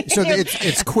 Are they? So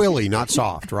it's quilly, not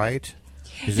soft, right?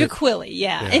 They're quilly,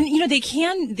 yeah. And they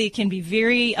can be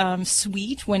very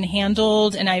sweet when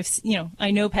handled. And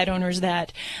I know pet owners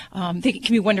that they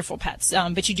can be wonderful pets,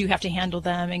 but you do have to handle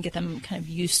them and get them kind of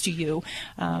used to you.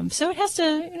 So it has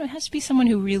to be someone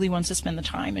who really wants to spend the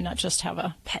time and not just have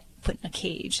a pet put in a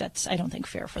cage. That's, I don't think,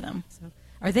 fair for them.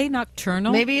 Are they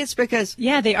nocturnal? Maybe it's because...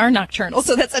 Yeah, they are nocturnal.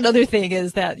 So that's another thing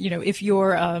is that, if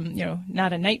you're,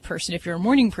 not a night person, if you're a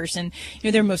morning person,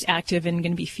 they're most active and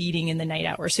going to be feeding in the night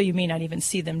hours. So you may not even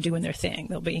see them doing their thing.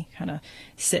 They'll be kind of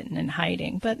sitting and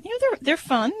hiding. But, they're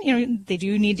fun. They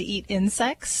do need to eat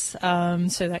insects.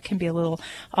 So that can be a little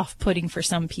off-putting for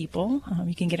some people.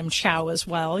 You can get them chow as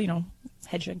well,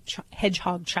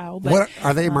 hedgehog chow. But, what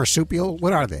are they, marsupial?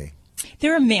 What are they?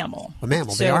 They're a mammal. A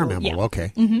mammal. They are a mammal. Yeah.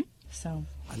 Okay. Mm-hmm. So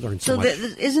I learned so much.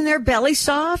 Isn't their belly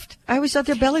soft? I always thought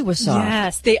their belly was soft.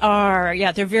 Yes, they are.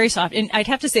 Yeah, they're very soft. And I'd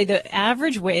have to say the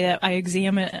average way that I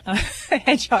examine a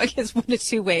hedgehog is one of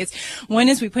two ways. One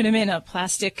is we put him in a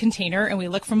plastic container and we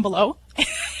look from below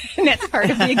And that's part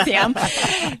of the exam.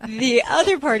 The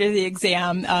other part of the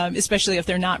exam, especially if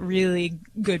they're not really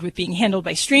good with being handled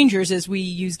by strangers, is we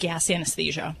use gas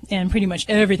anesthesia. And pretty much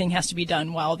everything has to be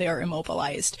done while they're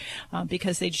immobilized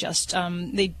because they just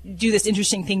they do this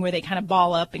interesting thing where they kind of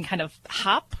ball up and kind of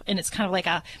hop, and it's kind of like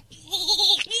a...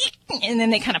 and then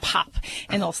they kind of pop,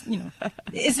 and they'll,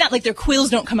 it's not like their quills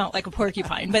don't come out like a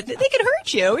porcupine, but they could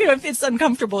hurt you, if it's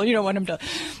uncomfortable. You don't want them to,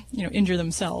 injure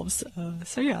themselves.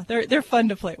 So yeah, they're fun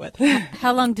to play with.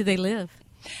 How long do they live?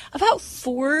 About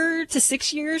 4 to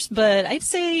 6 years, but I'd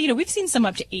say, we've seen some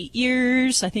up to 8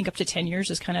 years. I think up to 10 years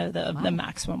is kind of the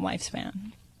maximum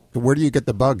lifespan. Where do you get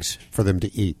the bugs for them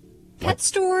to eat? Pet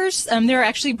stores. There are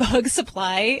actually bug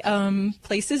supply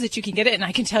places that you can get it. And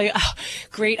I can tell you,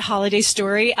 great holiday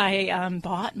story. I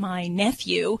bought my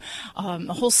nephew a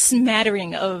whole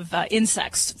smattering of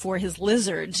insects for his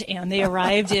lizard. And they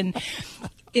arrived in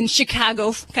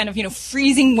Chicago, kind of,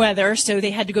 freezing weather. So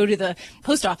they had to go to the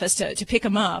post office to pick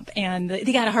them up. And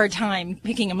they got a hard time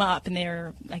picking them up. And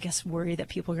they're, I guess, worried that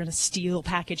people are going to steal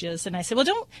packages. And I said, well,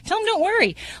 don't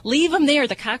worry. Leave them there.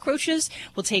 The cockroaches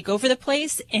will take over the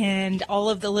place, and all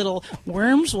of the little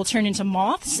worms will turn into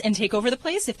moths and take over the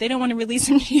place. If they don't want to release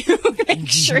them to you, make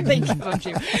sure they give them to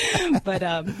you. But,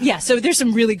 yeah, so there's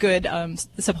some really good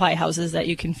supply houses that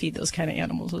you can feed those kind of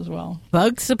animals as well.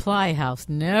 Bug supply house.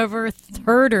 Never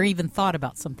heard or even thought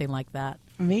about something like that.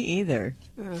 Me either.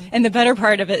 And the better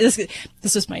part of it is,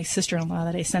 this was my sister-in-law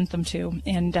that I sent them to,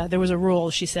 and there was a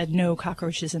rule. She said no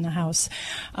cockroaches in the house.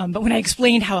 But when I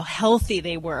explained how healthy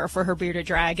they were for her bearded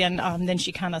dragon, then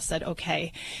she kind of said,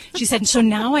 okay. She said, so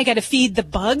now I got to feed the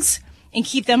bugs and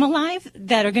keep them alive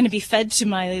that are going to be fed to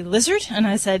my lizard? And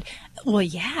I said, well,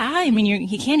 yeah. I mean,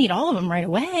 he can't eat all of them right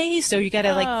away, so you got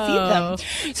to feed them.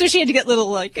 So she had to get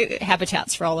little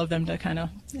habitats for all of them to kind of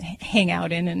hang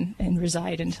out in and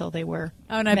reside until they were.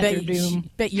 Oh, and I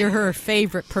bet you're her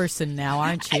favorite person now,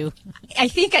 aren't you? I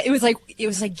think it was like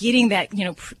getting that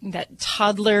that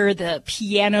toddler the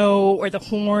piano or the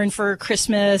horn for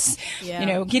Christmas.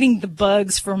 Yeah. Getting the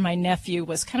bugs for my nephew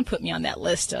was kind of put me on that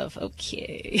list of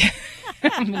okay.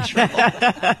 I'm in trouble.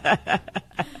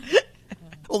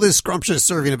 Well, this scrumptious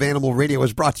serving of Animal Radio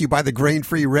is brought to you by the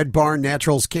grain-free Red Barn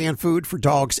Naturals canned food for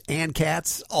dogs and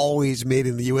cats, always made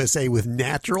in the USA with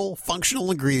natural,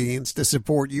 functional ingredients to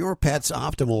support your pet's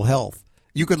optimal health.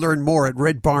 You can learn more at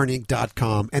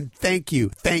redbarninc.com. And thank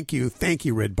you,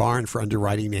 Red Barn, for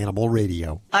underwriting Animal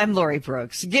Radio. I'm Lori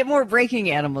Brooks. Get more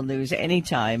breaking animal news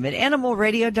anytime at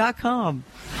animalradio.com.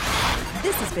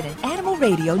 This has been an Animal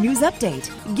Radio News Update.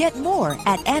 Get more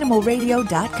at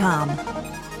animalradio.com.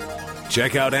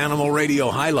 Check out Animal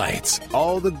Radio highlights.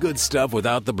 All the good stuff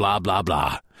without the blah, blah,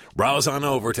 blah. Browse on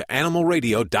over to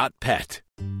animalradio.pet.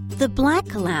 The Black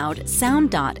Cloud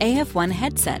Sound.AF1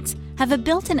 headsets have a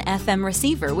built-in FM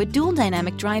receiver with dual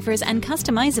dynamic drivers and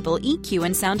customizable EQ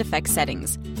and sound effects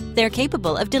settings. They're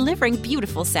capable of delivering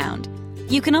beautiful sound.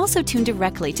 You can also tune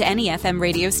directly to any FM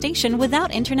radio station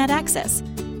without internet access.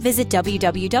 Visit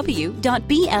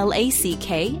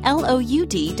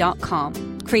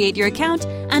www.blackcloud.com. Create your account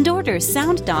and order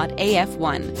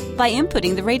Sound.AF1 by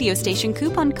inputting the radio station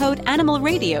coupon code Animal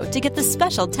Radio to get the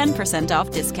special 10%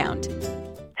 off discount.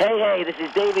 Hey, this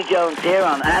is Davy Jones here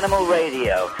on Animal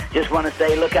Radio. Just want to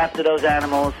say look after those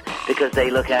animals because they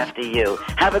look after you.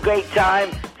 Have a great time.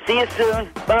 See you soon.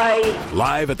 Bye.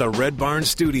 Live at the Red Barn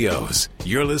Studios,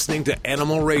 you're listening to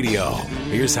Animal Radio.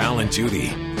 Here's Hal and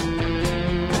Judy.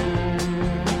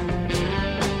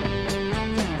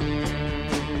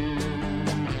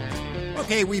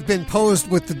 Okay, we've been posed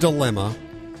with the dilemma.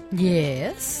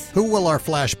 Yes. Who will our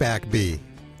flashback be?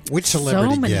 Which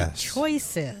celebrity So many guest?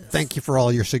 choices. Thank you for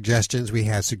all your suggestions. We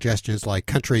had suggestions like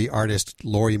country artist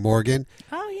Lori Morgan.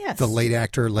 Oh, yes. The late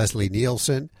actor Leslie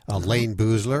Nielsen, Lane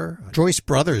Boozler, Joyce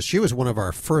Brothers. She was one of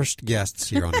our first guests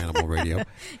here on Animal Radio.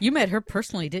 You met her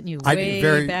personally, didn't you? I did.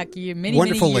 Very back many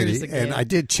wonderful years lady, ago. and I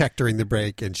did check during the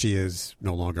break, and she is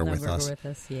no longer with us.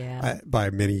 Yeah. By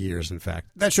many years, in fact.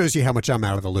 That shows you how much I'm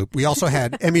out of the loop. We also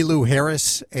had Emmylou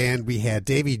Harris, and we had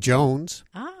Davy Jones,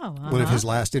 one of his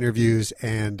last interviews,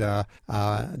 and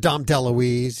Dom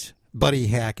DeLuise, Buddy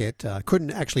Hackett.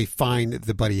 Couldn't actually find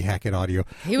the Buddy Hackett audio.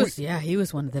 He was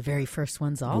one of the very first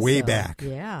ones also. Way back.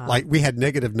 Yeah. Like, we had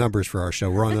negative numbers for our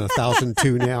show. We're on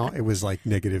 1,002 now. It was like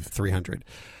negative 300.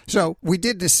 So we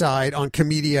did decide on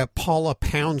comedia Paula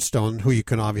Poundstone, who you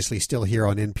can obviously still hear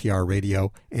on NPR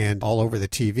radio and all over the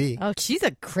TV. Oh, she's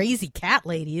a crazy cat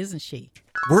lady, isn't she?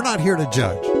 We're not here to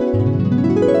judge.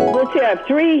 Let's see,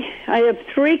 I have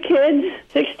three kids,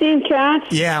 16 cats.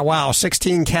 Yeah, wow,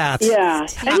 16 cats. Yeah.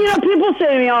 And, people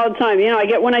say to me all the time,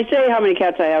 when I say how many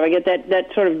cats I have, I get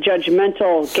that sort of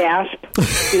judgmental gasp,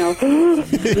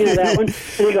 that one.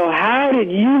 And they go, how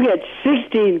did you get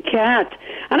 16 cats?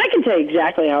 And I can tell you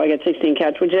exactly how I got 16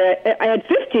 cats, which I had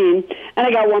 15, and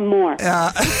I got one more.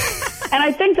 And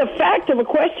I think the fact of a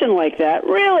question like that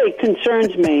really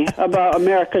concerns me about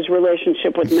America's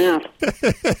relationship with math.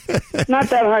 It's not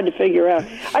that hard to figure out.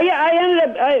 I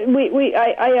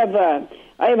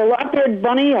have a lop-eared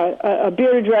bunny, a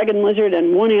bearded dragon lizard,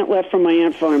 and one ant left from my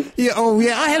ant farm. Yeah,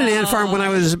 I had an ant farm when I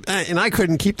was, and I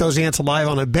couldn't keep those ants alive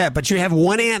on a bet. But you have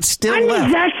one ant still left.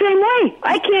 I'm the exact same way.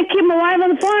 I can't keep them alive on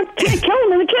the farm. Can't kill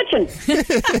them in the kitchen.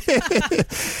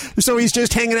 So he's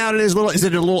just hanging out in his little. Is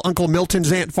it a little Uncle Milton's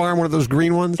ant farm, one of those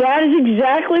green ones? That is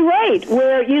exactly right.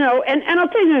 Where and I'll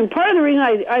tell you something. Part of the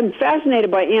reason I'm fascinated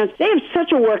by ants, they have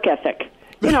such a work ethic.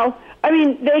 I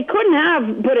mean, they couldn't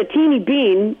have but a teeny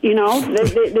bean,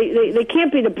 They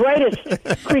can't be the brightest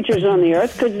creatures on the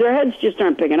earth because their heads just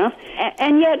aren't big enough.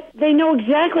 And yet they know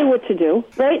exactly what to do,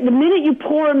 right? The minute you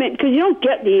pour them in, because you don't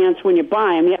get the ants when you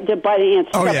buy them. You have to buy the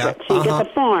ants separate. Yeah. So you get the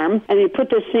farm, and you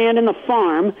put the sand in the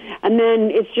farm, and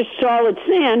then it's just solid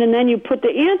sand, and then you put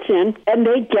the ants in, and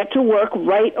they get to work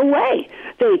right away.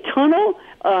 They tunnel.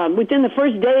 Within the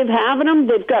first day of having them,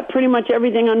 they've got pretty much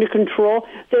everything under control.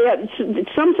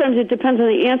 Sometimes it depends on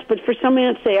the ants, but for some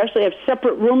ants, they actually have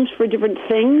separate rooms for different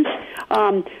things.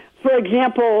 For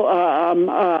example,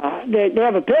 they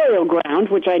have a burial ground,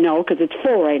 which I know because it's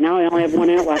full right now. I only have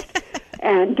one ant left.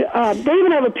 And they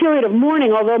even have a period of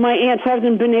mourning, although my aunt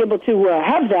hasn't been able to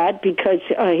have that because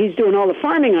he's doing all the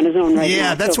farming on his own right now.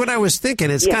 Yeah, that's what I was thinking.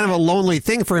 It's kind of a lonely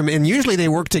thing for him, and usually they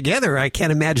work together. I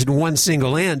can't imagine one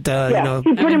single ant,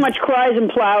 He pretty much cries and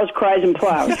plows.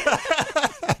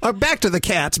 Back to the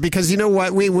cats, because you know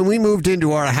what? When we moved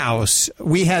into our house,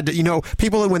 we had,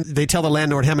 people, when they tell the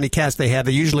landlord how many cats they have,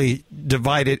 they usually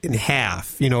divide it in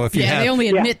half. If you have, they only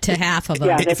admit to half of them.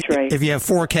 Yeah, that's right. If you have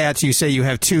 4 cats, you say you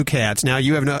have 2 cats. Now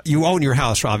you own your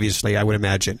house, obviously, I would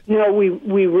imagine. No,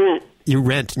 we rent. You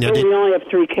rent. Now, we only have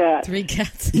 3 cats. 3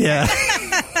 cats. Yeah.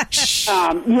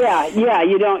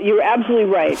 You don't. You're absolutely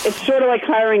right. It's sort of like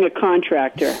hiring a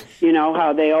contractor. You know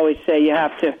how they always say you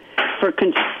have to for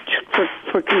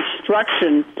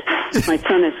construction. My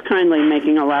son is kindly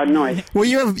making a loud noise. Well,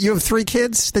 you have 3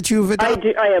 kids that you've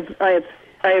adopted? I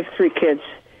have 3 kids,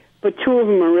 but 2 of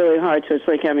them are really hard, so it's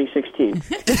like having 16.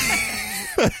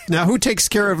 Now, who takes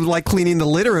care of cleaning the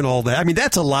litter and all that? I mean,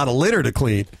 that's a lot of litter to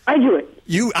clean. I do it.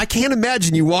 I can't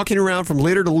imagine you walking around from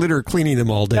litter to litter cleaning them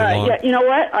all day long. Yeah, you know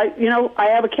what? I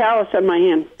have a callus on my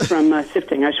hand from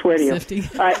sifting. I swear to you, it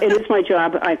is my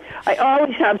job. I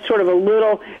always have sort of a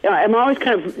little. I'm always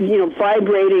kind of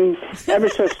vibrating ever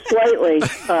so slightly,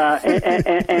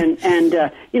 and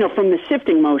from the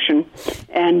sifting motion,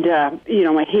 and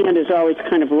my hand is always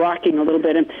kind of rocking a little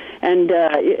bit, and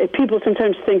people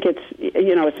sometimes think it's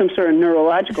some sort of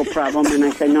neurological problem, and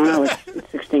I say no, it's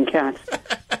 16 cats.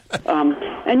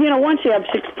 Once you have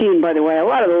 16, by the way, a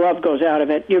lot of the love goes out of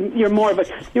it. You're more of a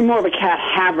cat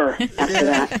haver after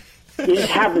that. You just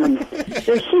have them.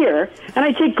 They're here, and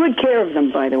I take good care of them,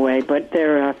 by the way. But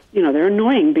they're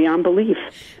annoying beyond belief.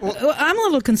 Well, I'm a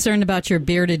little concerned about your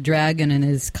bearded dragon and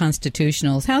his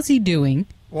constitutionals. How's he doing?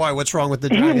 Why? What's wrong with the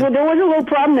dragon? Well, there was a little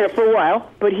problem there for a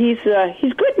while, but he's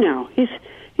good now. He's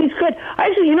good.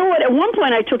 Actually, you know what? At one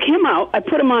point, I took him out. I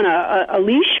put him on a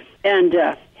leash, and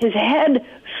his head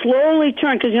slowly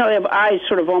turned, because they have eyes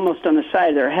sort of almost on the side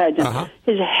of their heads. And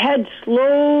his head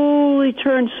slowly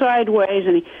turned sideways,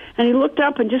 and he looked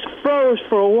up and just froze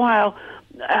for a while.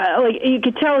 You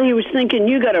could tell he was thinking,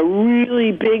 "You got a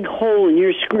really big hole in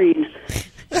your screen."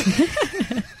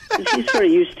 He's sort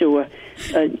of used to a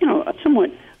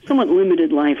somewhat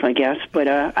limited life, I guess. But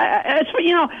I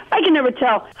can never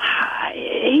tell.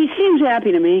 He seems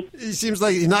happy to me. He seems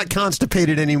like he's not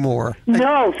constipated anymore.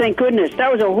 No, thank goodness.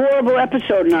 That was a horrible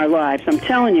episode in our lives, I'm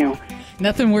telling you.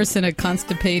 Nothing worse than a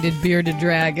constipated bearded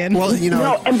dragon. Well,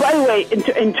 No, and by the way, in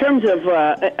terms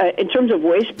of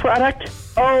waste product,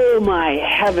 oh my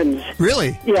heavens!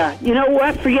 Really? Yeah. You know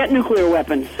what? Forget nuclear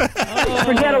weapons.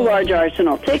 Forget a large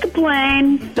arsenal. Take a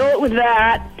plane, fill it with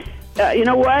that. You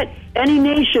know what? Any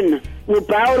nation will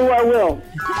bow to our will.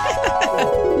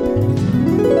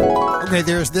 Okay,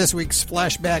 there's this week's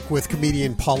flashback with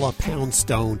comedian Paula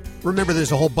Poundstone. Remember,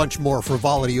 there's a whole bunch more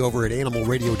frivolity over at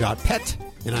animalradio.pet.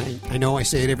 And I know I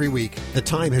say it every week. The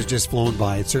time has just flown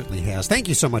by. It certainly has. Thank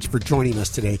you so much for joining us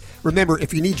today. Remember,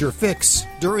 if you need your fix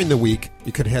during the week,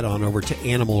 you could head on over to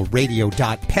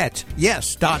animalradio.pet.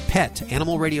 Yes, .pet,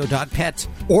 animalradio.pet.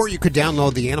 Or you could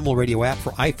download the Animal Radio app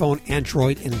for iPhone,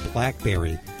 Android, and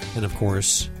BlackBerry. And of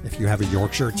course, if you have a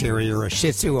Yorkshire Terrier, a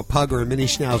Shih Tzu, a Pug, or a Mini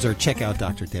Schnauzer, check out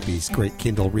Dr. Debbie's great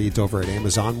Kindle reads over at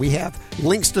Amazon. We have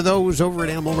links to those over at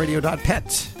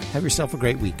animalradio.pet. Have yourself a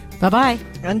great week. Bye-bye.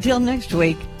 Until next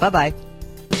week. Bye-bye.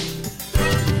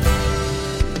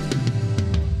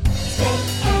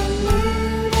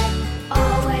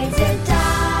 Always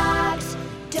adopt,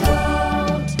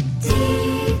 don't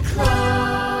declaw.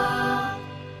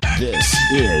 This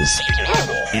is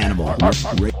Animal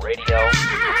Radio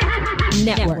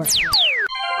Network.